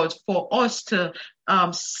 oh God, for us to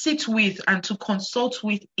sit with and to consult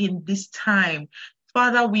with in this time.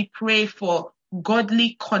 Father, we pray for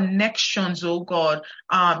godly connections, oh God,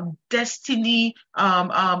 destiny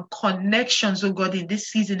connections, oh God, in this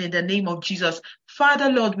season, in the name of Jesus. Father,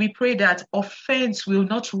 Lord, we pray that offense will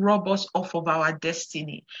not rob us off of our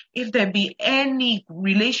destiny. If there be any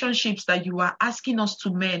relationships that you are asking us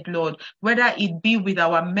to mend, Lord, whether it be with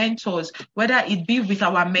our mentors, whether it be with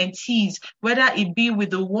our mentees, whether it be with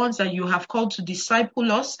the ones that you have called to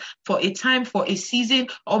disciple us for a time, for a season,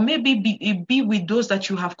 or maybe it be with those that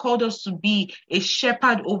you have called us to be a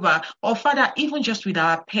shepherd over, or Father, even just with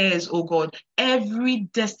our peers, oh God, every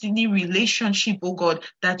destiny relationship, oh God,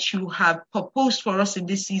 that you have proposed for us in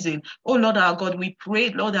this season. Oh Lord our God, we pray,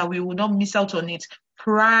 Lord, that we will not miss out on it.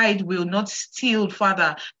 Pride will not steal,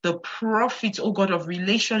 Father, the profit, oh God, of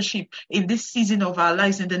relationship in this season of our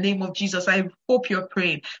lives in the name of Jesus. I hope you're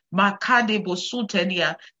praying. Makade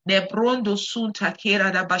bosutenia, nebrondo sunta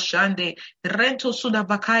kera da bashande, rento suna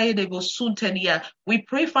bakaye de bosuntenia. We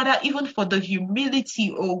pray, Father, even for the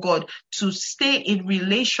humility, oh God, to stay in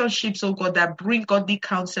relationships, oh God, that bring godly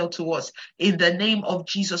counsel to us in the name of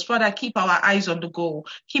Jesus. Father, keep our eyes on the goal,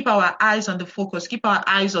 keep our eyes on the focus, keep our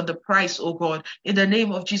eyes on the prize, oh God, in the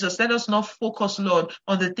name of Jesus. Let us not focus, Lord,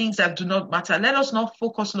 on the things that do not matter. Let us not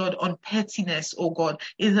focus, Lord, on pettiness, oh God,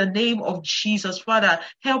 in the name of Jesus. Father,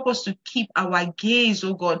 help us to keep our gaze,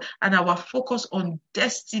 oh God, and our focus on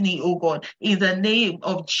destiny, oh God, in the name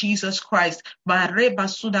of Jesus Christ. Father,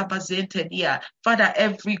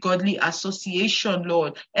 every godly association,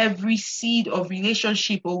 Lord, every seed of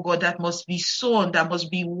relationship, oh God, that must be sown, that must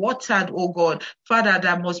be watered, oh God, Father,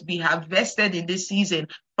 that must be harvested in this season.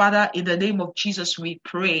 Father, in the name of Jesus, we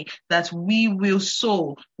pray that we will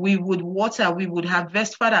sow, we would water, we would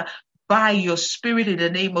harvest, Father, by your spirit in the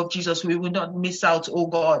name of Jesus. We will not miss out, oh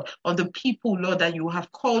God, on the people, Lord, that you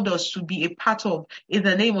have called us to be a part of in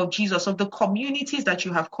the name of Jesus, of the communities that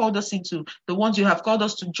you have called us into, the ones you have called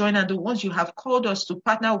us to join and the ones you have called us to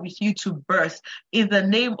partner with you to birth in the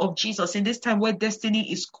name of Jesus. In this time where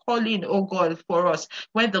destiny is calling, oh God, for us,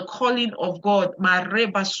 when the calling of God, the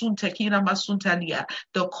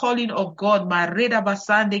calling of God,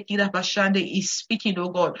 is speaking, oh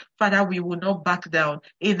God, Father, we will not back down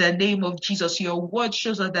in the name of Jesus. Your word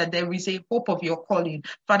shows us that there is a hope of your calling.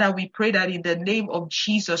 Father, we pray that in the name of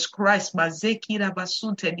Jesus Christ,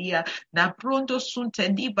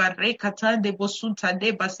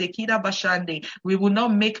 we will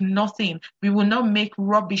not make nothing, we will not make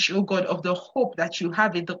rubbish, oh God, of the hope that you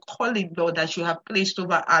have in the calling, Lord, that you have placed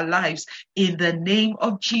over our lives. In the name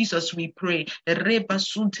of Jesus, we pray.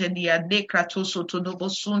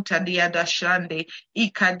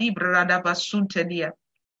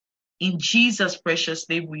 In Jesus' precious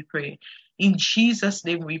name we pray. In Jesus'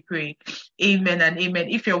 name we pray. Amen and amen.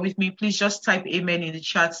 If you're with me, please just type amen in the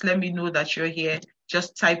chats. Let me know that you're here.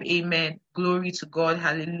 Just type amen. Glory to God.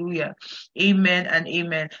 Hallelujah. Amen and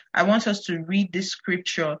amen. I want us to read this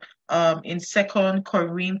scripture in 2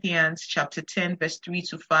 Corinthians chapter 10, verse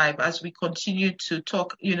 3-5, as we continue to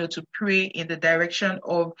talk, to pray in the direction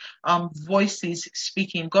of voices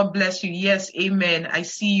speaking. God bless you. Yes, amen. I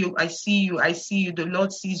see you. I see you. I see you. The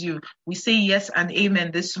Lord sees you. We say yes and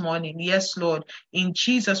amen this morning. Yes, Lord, in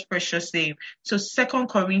Jesus' precious name. So 2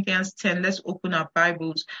 Corinthians 10, let's open our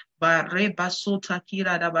Bibles. Let me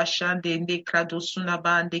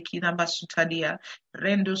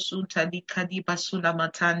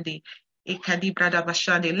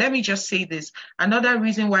just say this. Another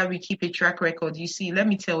reason why we keep a track record, you see, let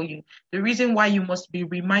me tell you, the reason why you must be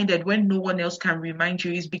reminded when no one else can remind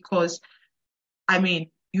you is because,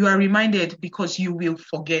 you are reminded because you will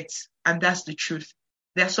forget. And that's the truth.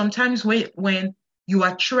 There are some times when you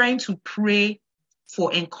are trying to pray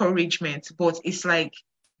for encouragement, but it's like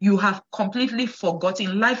you have completely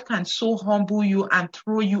forgotten. Life can so humble you and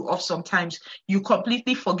throw you off sometimes. You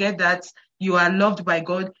completely forget that you are loved by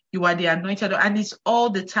God, you are the anointed, and it's all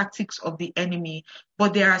the tactics of the enemy.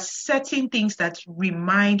 But there are certain things that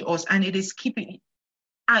remind us, and it is keeping.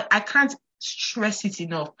 I can't stress it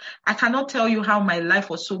enough. I cannot tell you how my life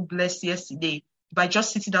was so blessed yesterday by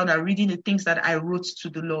just sitting down and reading the things that I wrote to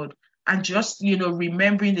the Lord and just,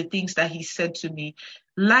 remembering the things that He said to me.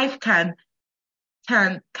 Life can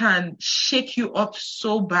shake you up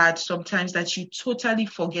so bad sometimes that you totally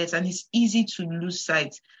forget, and it's easy to lose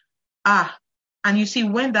sight. And you see,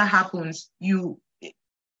 when that happens, you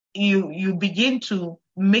begin to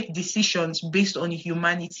make decisions based on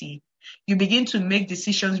humanity. You begin to make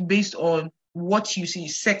decisions based on what you see,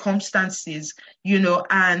 circumstances,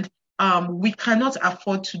 and we cannot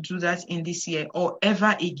afford to do that in this year or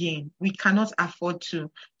ever again. We cannot afford to.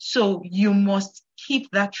 So you must keep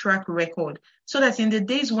that track record so that in the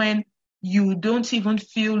days when you don't even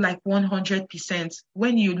feel like 100%.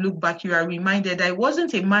 When you look back, you are reminded that it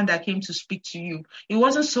wasn't a man that came to speak to you. It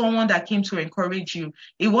wasn't someone that came to encourage you.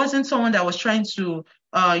 It wasn't someone that was trying to,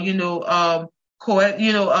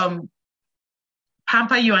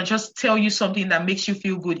 pamper you and just tell you something that makes you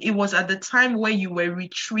feel good. It was at the time where you were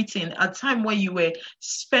retreating, a time where you were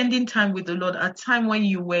spending time with the Lord, a time when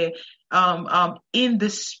you were in the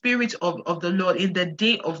spirit of the Lord, in the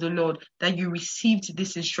day of the Lord, that you received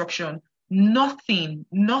this instruction. Nothing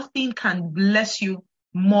can bless you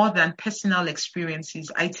more than personal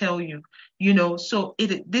experiences, I tell you. So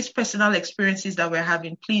these personal experiences that we're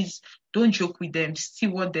having, please don't joke with them,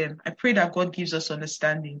 steward them. I pray that God gives us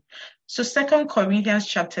understanding. So 2 Corinthians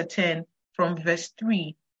chapter 10 from verse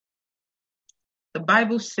 3, the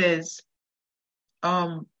Bible says,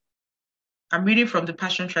 I'm reading from the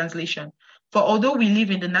Passion Translation. For although we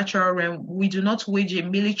live in the natural realm, we do not wage a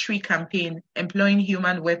military campaign employing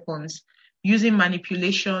human weapons, using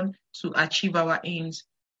manipulation to achieve our aims.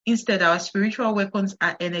 Instead, our spiritual weapons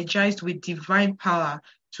are energized with divine power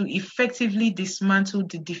to effectively dismantle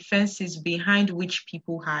the defenses behind which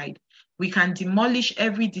people hide. We can demolish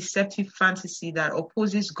every deceptive fantasy that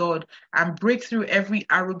opposes God and break through every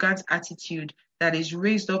arrogant attitude that is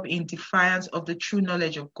raised up in defiance of the true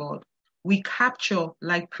knowledge of God. We capture,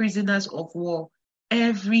 like prisoners of war,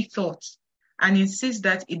 every thought and insist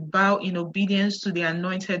that it bow in obedience to the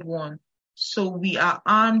Anointed One. So we are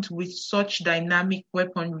armed with such dynamic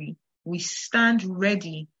weaponry. We stand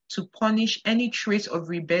ready to punish any trace of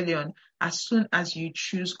rebellion as soon as you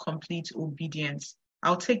choose complete obedience.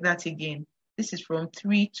 I'll take that again. This is from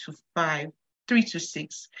 3 to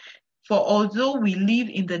 6. For although we live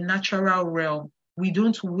in the natural realm, we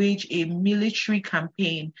don't wage a military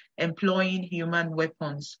campaign employing human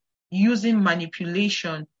weapons, using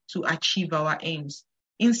manipulation to achieve our aims.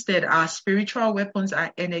 Instead, our spiritual weapons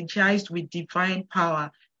are energized with divine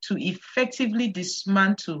power to effectively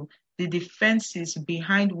dismantle the defenses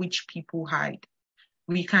behind which people hide.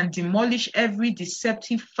 We can demolish every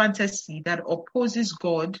deceptive fantasy that opposes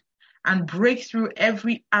God and break through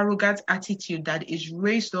every arrogant attitude that is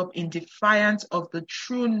raised up in defiance of the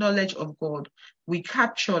true knowledge of God. We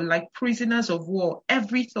capture, like prisoners of war,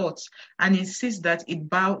 every thought and insist that it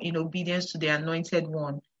bow in obedience to the Anointed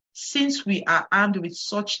One. Since we are armed with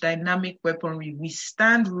such dynamic weaponry, we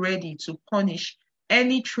stand ready to punish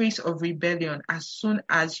any trace of rebellion as soon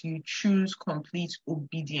as you choose complete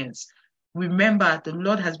obedience. Remember, the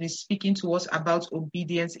Lord has been speaking to us about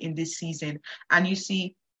obedience in this season. And you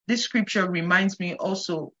see, this scripture reminds me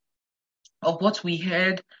also of what we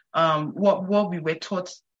heard, what we were taught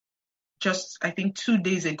just, I think, 2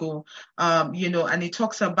 days ago, and it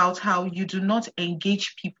talks about how you do not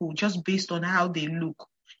engage people just based on how they look.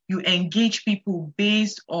 You engage people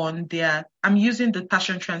based on I'm using the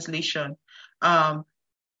Passion Translation.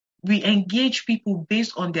 We engage people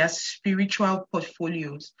based on their spiritual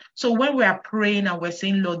portfolios. So when we are praying and we're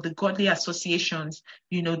saying, Lord, the godly associations,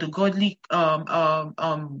 the godly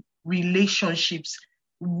relationships,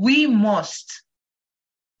 we must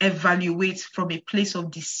evaluate from a place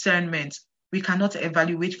of discernment. We cannot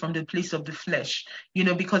evaluate from the place of the flesh,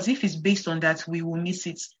 because if it's based on that, we will miss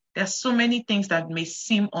it. There's so many things that may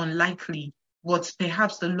seem unlikely, but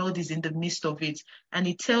perhaps the Lord is in the midst of it. And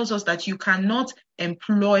it tells us that you cannot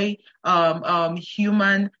employ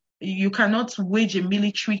you cannot wage a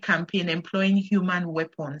military campaign employing human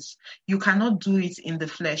weapons. You cannot do it in the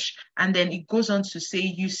flesh. And then it goes on to say,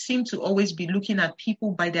 you seem to always be looking at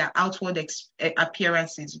people by their outward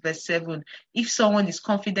appearances. Verse 7, if someone is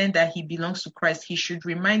confident that he belongs to Christ, he should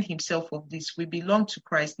remind himself of this. We belong to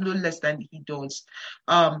Christ no less than he does.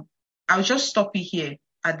 I'll just stop it here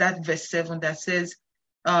at that verse 7 that says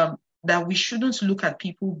that we shouldn't look at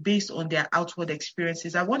people based on their outward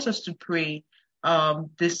experiences. I want us to pray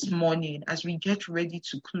this morning as we get ready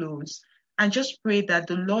to close, and just pray that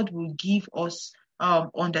the Lord will give us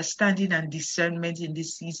understanding and discernment in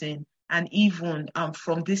this season, and even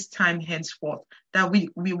from this time henceforth, that we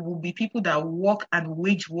will be people that walk and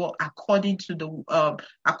wage war according to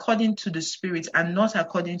the Spirit and not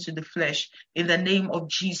according to the flesh, in the name of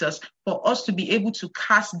Jesus, for us to be able to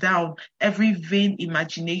cast down every vain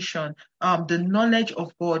imagination. The knowledge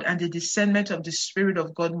of God and the discernment of the Spirit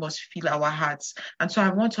of God must fill our hearts. And so I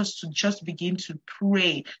want us to just begin to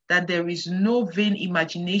pray that there is no vain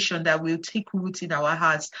imagination that will take root in our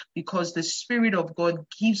hearts, because the Spirit of God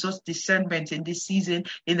gives us discernment discernment in this season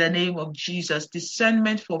in the name of Jesus.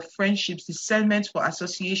 Discernment for friendships, discernment for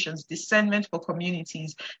associations, discernment for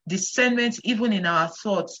communities, discernment even in our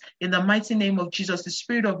thoughts. In the mighty name of Jesus, the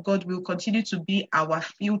Spirit of God will continue to be our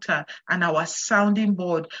filter and our sounding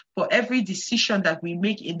board for every decision that we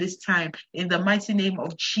make in this time. In the mighty name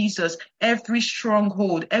of Jesus, every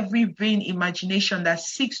stronghold, every vain imagination that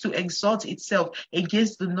seeks to exalt itself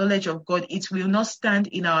against the knowledge of God, it will not stand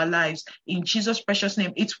in our lives. In Jesus' precious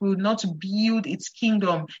name, it will not build its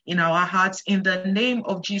kingdom in our hearts. In the name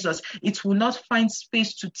of Jesus, it will not find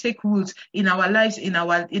space to take root in our lives, in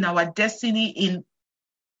our destiny,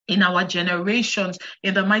 in our generations.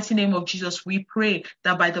 In the mighty name of Jesus, we pray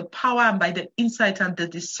that by the power and by the insight and the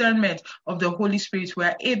discernment of the Holy Spirit, we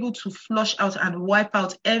are able to flush out and wipe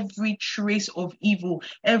out every trace of evil,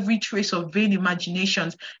 every trace of vain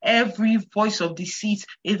imaginations, every voice of deceit.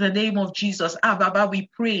 In the name of Jesus, Baba, we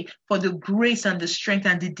pray for the grace and the strength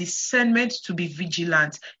and the discernment to be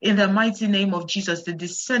vigilant. In the mighty name of Jesus, the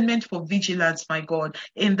discernment for vigilance, my God.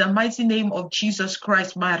 In the mighty name of Jesus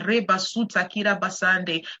Christ, Mareba Sutakira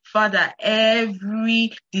Basande, Father,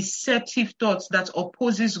 every deceptive thought that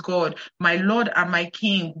opposes God, my Lord and my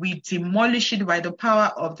King, we demolish it by the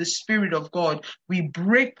power of the Spirit of God. We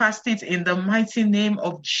break past it in the mighty name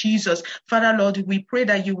of Jesus. Father, Lord, we pray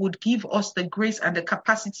that you would give us the grace and the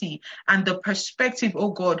capacity and the perspective, oh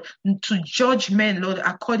God, to judge men, Lord,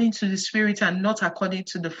 according to the Spirit and not according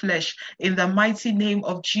to the flesh. In the mighty name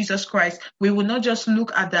of Jesus Christ, we will not just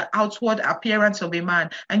look at the outward appearance of a man.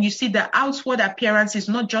 And you see, the outward appearance is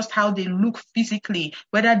not just how they look physically,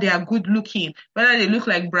 whether they are good looking, whether they look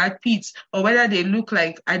like Brad Pitt, or whether they look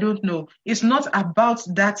like, I don't know. It's not about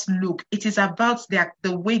that look. It is about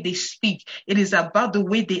the way they speak. It is about the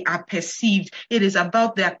way they are perceived. It is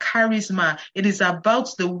about their charisma. It is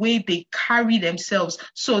about the way they carry themselves.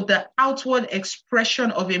 So the outward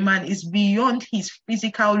expression of a man is beyond his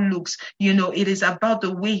physical looks. You know, it is about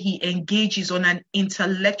the way he engages on an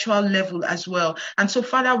intellectual level as well. And so,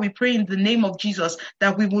 Father, we pray in the name of Jesus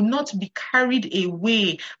that we will not be carried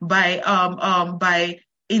away by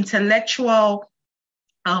intellectual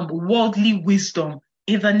worldly wisdom.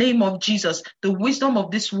 In the name of Jesus, the wisdom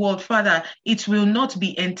of this world, Father, it will not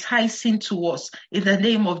be enticing to us. In the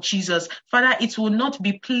name of Jesus, Father, it will not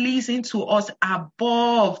be pleasing to us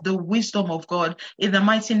above the wisdom of God. In the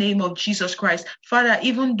mighty name of Jesus Christ, Father,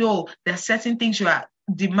 even though there are certain things you are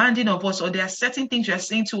demanding of us, or there are certain things you are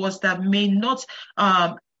saying to us that may not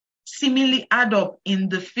seemingly add up in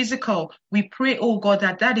the physical, we pray, oh God,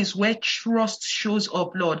 that is where trust shows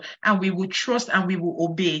up, Lord, and we will trust and we will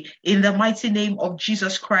obey in the mighty name of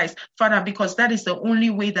Jesus Christ, Father, because that is the only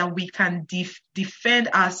way that we can defend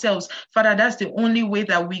ourselves, Father. That's the only way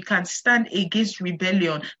that we can stand against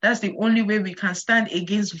rebellion. That's the only way we can stand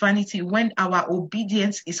against vanity, when our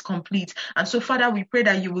obedience is complete. And so, Father, we pray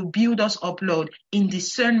that you will build us up, Lord, in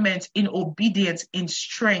discernment, in obedience, in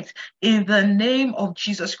strength, in the name of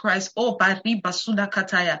Jesus Christ. Oh, Bari Basuna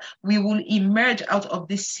Kataya, we will emerge out of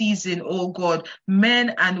this season, oh God,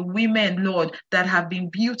 men and women, Lord, that have been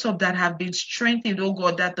built up, that have been strengthened, oh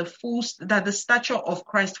God, that the stature of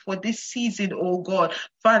Christ for this season, oh God,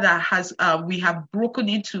 Father, we have broken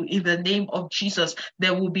into in the name of Jesus.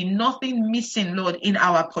 There will be nothing missing, Lord, in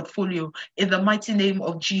our portfolio. In the mighty name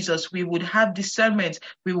of Jesus, we would have discernment,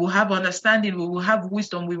 we will have understanding, we will have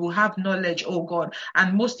wisdom, we will have knowledge, oh God,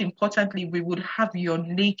 and most importantly, we would have your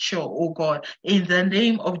nature, oh God, in the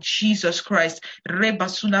name of Jesus Christ.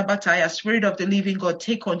 Rebasuna Bataya, Spirit of the living God,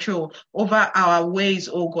 take control over our ways,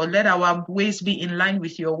 oh God. Let our ways be in line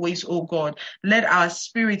with your ways, oh God. Let our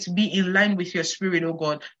spirits be in line with your spirit, oh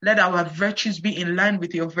God. Let our virtues be in line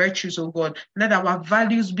with your virtues, oh God. Let our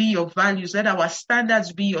values be your values. Let our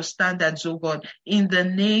standards be your standards, oh God. In the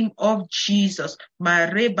name of Jesus.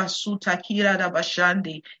 Mareba Sutakira da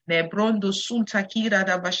Bashande, Nebrondo Suntakira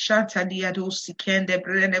da Bashanta Diado Sikende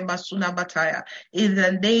Brene Masuna Bataya. In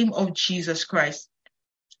the name of Jesus Christ.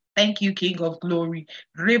 Thank you, King of Glory.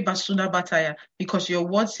 Reba Suna Bataya, because your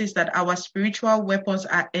word says that our spiritual weapons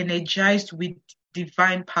are energized with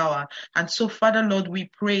divine power. And so, Father, Lord,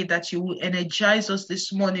 we pray that you will energize us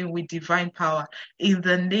this morning with divine power. In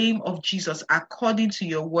the name of Jesus, according to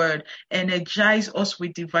your word, energize us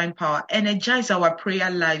with divine power. Energize our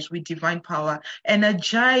prayer lives with divine power.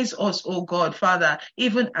 Energize us, oh God, Father,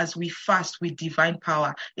 even as we fast with divine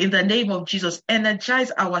power. In the name of Jesus,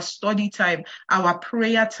 energize our study time, our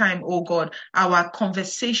prayer time, oh God, our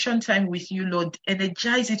conversation time with you, Lord.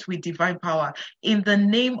 Energize it with divine power. In the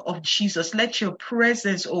name of Jesus, let your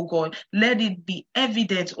presence, oh God, let it be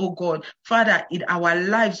evident, oh God, Father, in our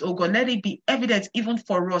lives, oh God, let it be evident even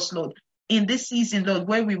for us, Lord. in this season, Lord,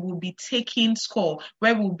 where we will be taking score,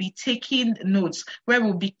 where we'll be taking notes, where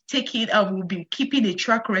we'll be keeping a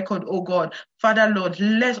track record, oh God. Father, Lord,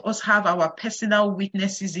 let us have our personal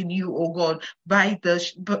witnesses in you, oh God, by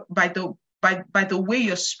the way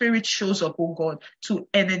your spirit shows up, oh God, to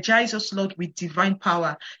energize us, Lord, with divine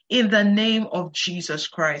power in the name of Jesus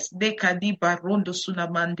Christ.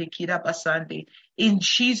 In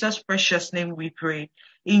Jesus' precious name we pray.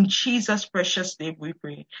 In Jesus' precious name we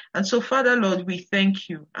pray. And so, Father, Lord, we thank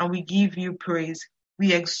you and we give you praise.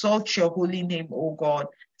 We exalt your holy name, oh God.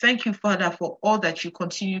 Thank you, Father, for all that you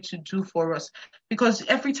continue to do for us. Because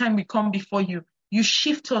every time we come before you, you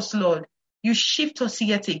shift us, Lord. You shift us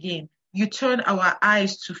yet again. You turn our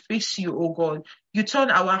eyes to face you, oh God. You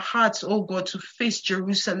turn our hearts, oh God, to face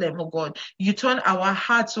Jerusalem, oh God. You turn our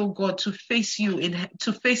hearts, oh God, to face you,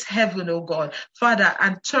 to face heaven, oh God. Father,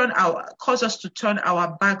 and cause us to turn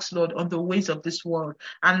our backs, Lord, on the ways of this world.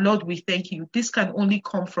 And Lord, we thank you. This can only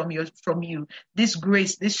come from you. This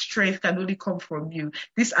grace, this strength can only come from you.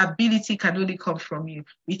 This ability can only come from you.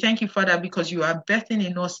 We thank you, Father, because you are birthing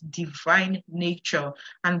in us divine nature.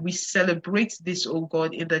 And we celebrate this, oh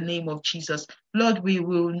God, in the name of Jesus. Lord, we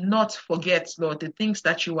will not forget, Lord, the things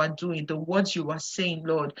that you are doing, the words you are saying,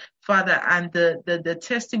 Lord, Father, and the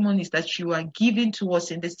testimonies that you are giving to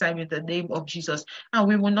us in this time in the name of Jesus. And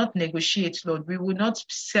we will not negotiate, Lord. We will not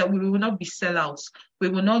be sellouts. We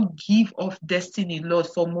will not give off destiny, Lord,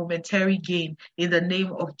 for momentary gain in the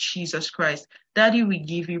name of Jesus Christ. Daddy, we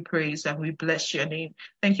give you praise and we bless your name.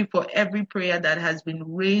 Thank you for every prayer that has been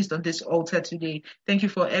raised on this altar today. Thank you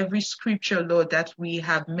for every scripture, Lord, that we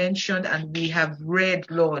have mentioned and we have read,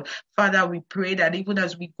 Lord. Father, we pray that even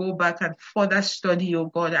as we go back and further study, oh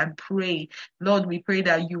God, and pray, Lord, we pray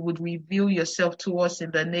that you would reveal yourself to us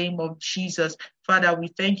in the name of Jesus. Father, we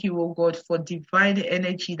thank you, oh God, for divine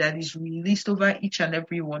energy that is released over each and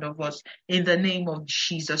every one of us in the name of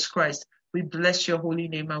Jesus Christ. We bless your holy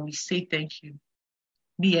name and we say thank you.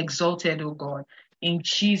 Be exalted, O God. In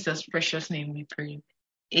Jesus' precious name we pray.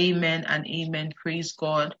 Amen and amen. Praise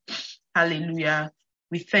God. Hallelujah.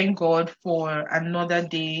 We thank God for another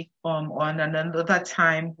day on another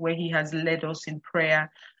time where he has led us in prayer.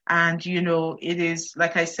 And, it is,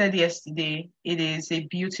 like I said yesterday, it is a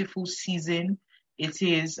beautiful season. It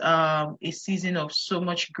is a season of so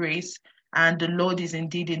much grace. And the Lord is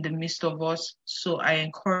indeed in the midst of us. So I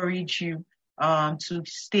encourage you to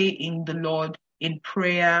stay in the Lord, in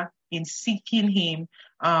prayer, in seeking him,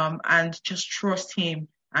 and just trust him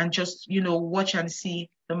and just, watch and see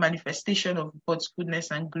the manifestation of God's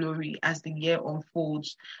goodness and glory as the year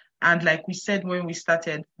unfolds. And like we said when we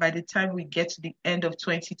started, by the time we get to the end of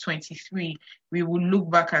 2023, we will look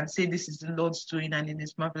back and say, this is the Lord's doing and it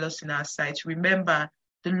is marvelous in our sight. Remember,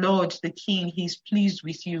 the Lord, the King, he's pleased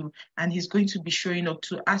with you and he's going to be showing up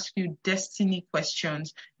to ask you destiny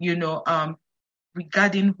questions,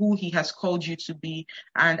 regarding who he has called you to be.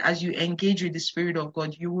 And as you engage with the Spirit of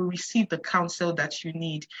God, you will receive the counsel that you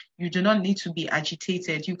need. You do not need to be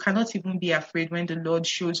agitated. You cannot even be afraid when the Lord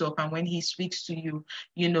shows up and when he speaks to you.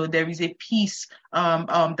 There is a peace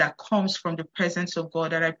that comes from the presence of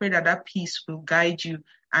God. And I pray that that peace will guide you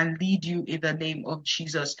and lead you in the name of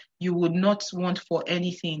Jesus. You would not want for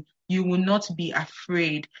anything. You will not be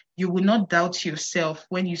afraid. You will not doubt yourself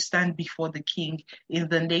when you stand before the King in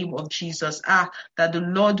the name of Jesus. That the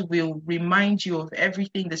Lord will remind you of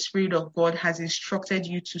everything the Spirit of God has instructed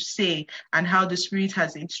you to say and how the Spirit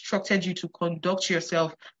has instructed you to conduct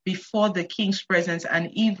yourself before the King's presence, and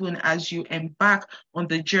even as you embark on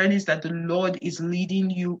the journeys that the Lord is leading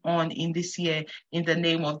you on in this year in the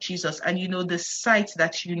name of Jesus. And the sight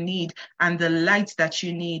that you need and the light that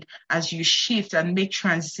you need as you shift and make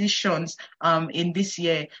transitions in this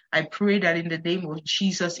year. I pray that in the name of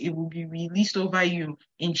Jesus, it will be released over you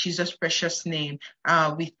in Jesus' precious name.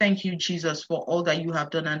 We thank you, Jesus, for all that you have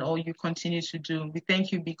done and all you continue to do. We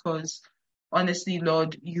thank you because, honestly,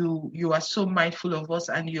 Lord, you are so mindful of us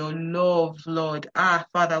and your love, Lord.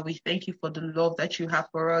 Father, we thank you for the love that you have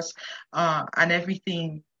for us and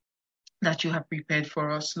everything that you have prepared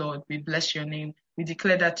for us, Lord. We bless your name. We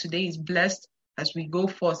declare that today is blessed as we go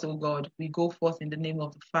forth, oh God. We go forth in the name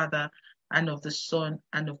of the Father and of the Son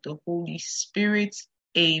and of the Holy Spirit.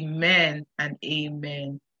 Amen and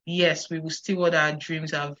amen. Yes, we will steward our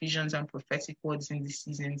dreams, our visions, and prophetic words in these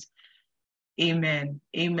seasons. Amen.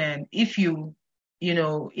 Amen. If you've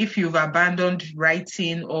abandoned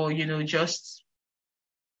writing or, just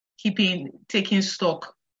taking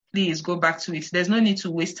stock, please go back to it. There's no need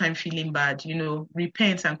to waste time feeling bad.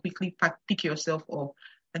 Repent and quickly pick yourself up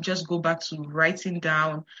and just go back to writing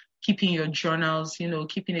down, keeping your journals,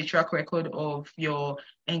 keeping a track record of your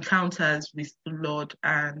encounters with the Lord.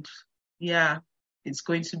 And yeah, it's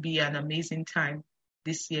going to be an amazing time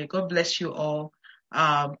this year. God bless you all.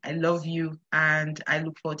 I love you, and I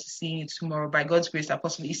look forward to seeing you tomorrow. By God's grace,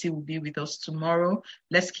 Apostle Isi will be with us tomorrow.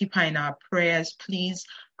 Let's keep her in our prayers, please.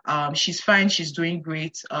 She's fine. She's doing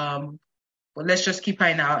great. But let's just keep her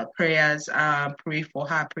in our prayers. Pray for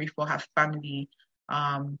her family.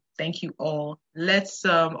 Thank you all. Let's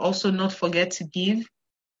also not forget to give.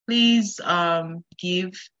 Please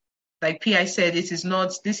give. Like P.I. said, this is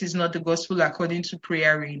not the gospel according to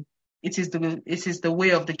prayering. It is the way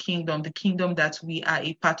of the kingdom that we are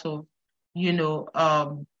a part of.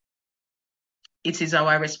 It is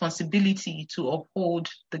our responsibility to uphold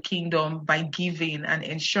the kingdom by giving and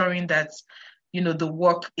ensuring that the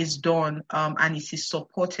work is done and it is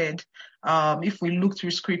supported. If we look through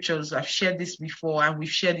scriptures, I've shared this before and we've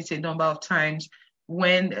shared it a number of times.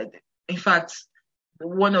 When, in fact,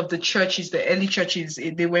 one of the churches, the early churches,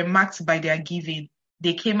 they were marked by their giving.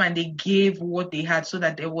 They came and they gave what they had so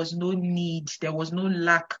that there was no need, there was no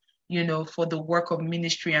lack, for the work of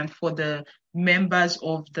ministry and for the members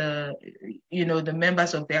of the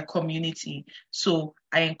members of their community. So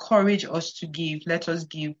I encourage us to give. Let us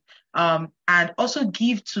give. And also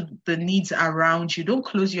give to the needs around you. Don't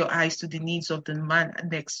close your eyes to the needs of the man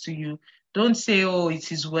next to you. Don't say, oh, it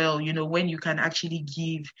is well, when you can actually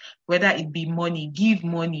give, whether it be money, give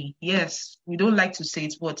money. Yes, we don't like to say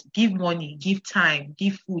it, but give money, give time,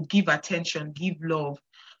 give food, give attention, give love,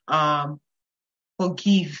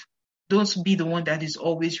 forgive. Don't be the one that is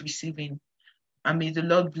always receiving. And may the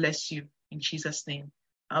Lord bless you in Jesus' name.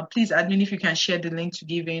 Please, admin, if you can share the link to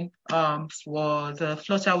giving for the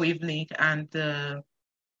Flutterwave link and the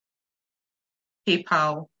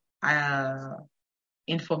PayPal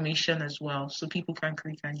information as well, so people can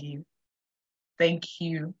click and give. Thank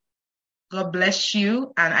you. God bless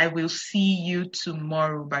you, and I will see you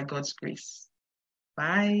tomorrow by God's grace.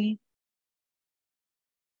 Bye.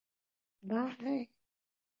 Bye.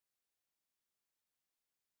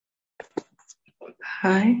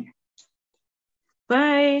 Bye.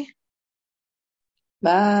 Bye.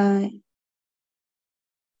 Bye.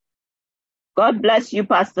 God bless you,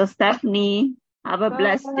 Pastor Stephanie. Have a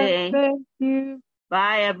blessed day. Thank you.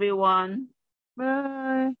 Bye, everyone.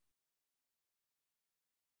 Bye.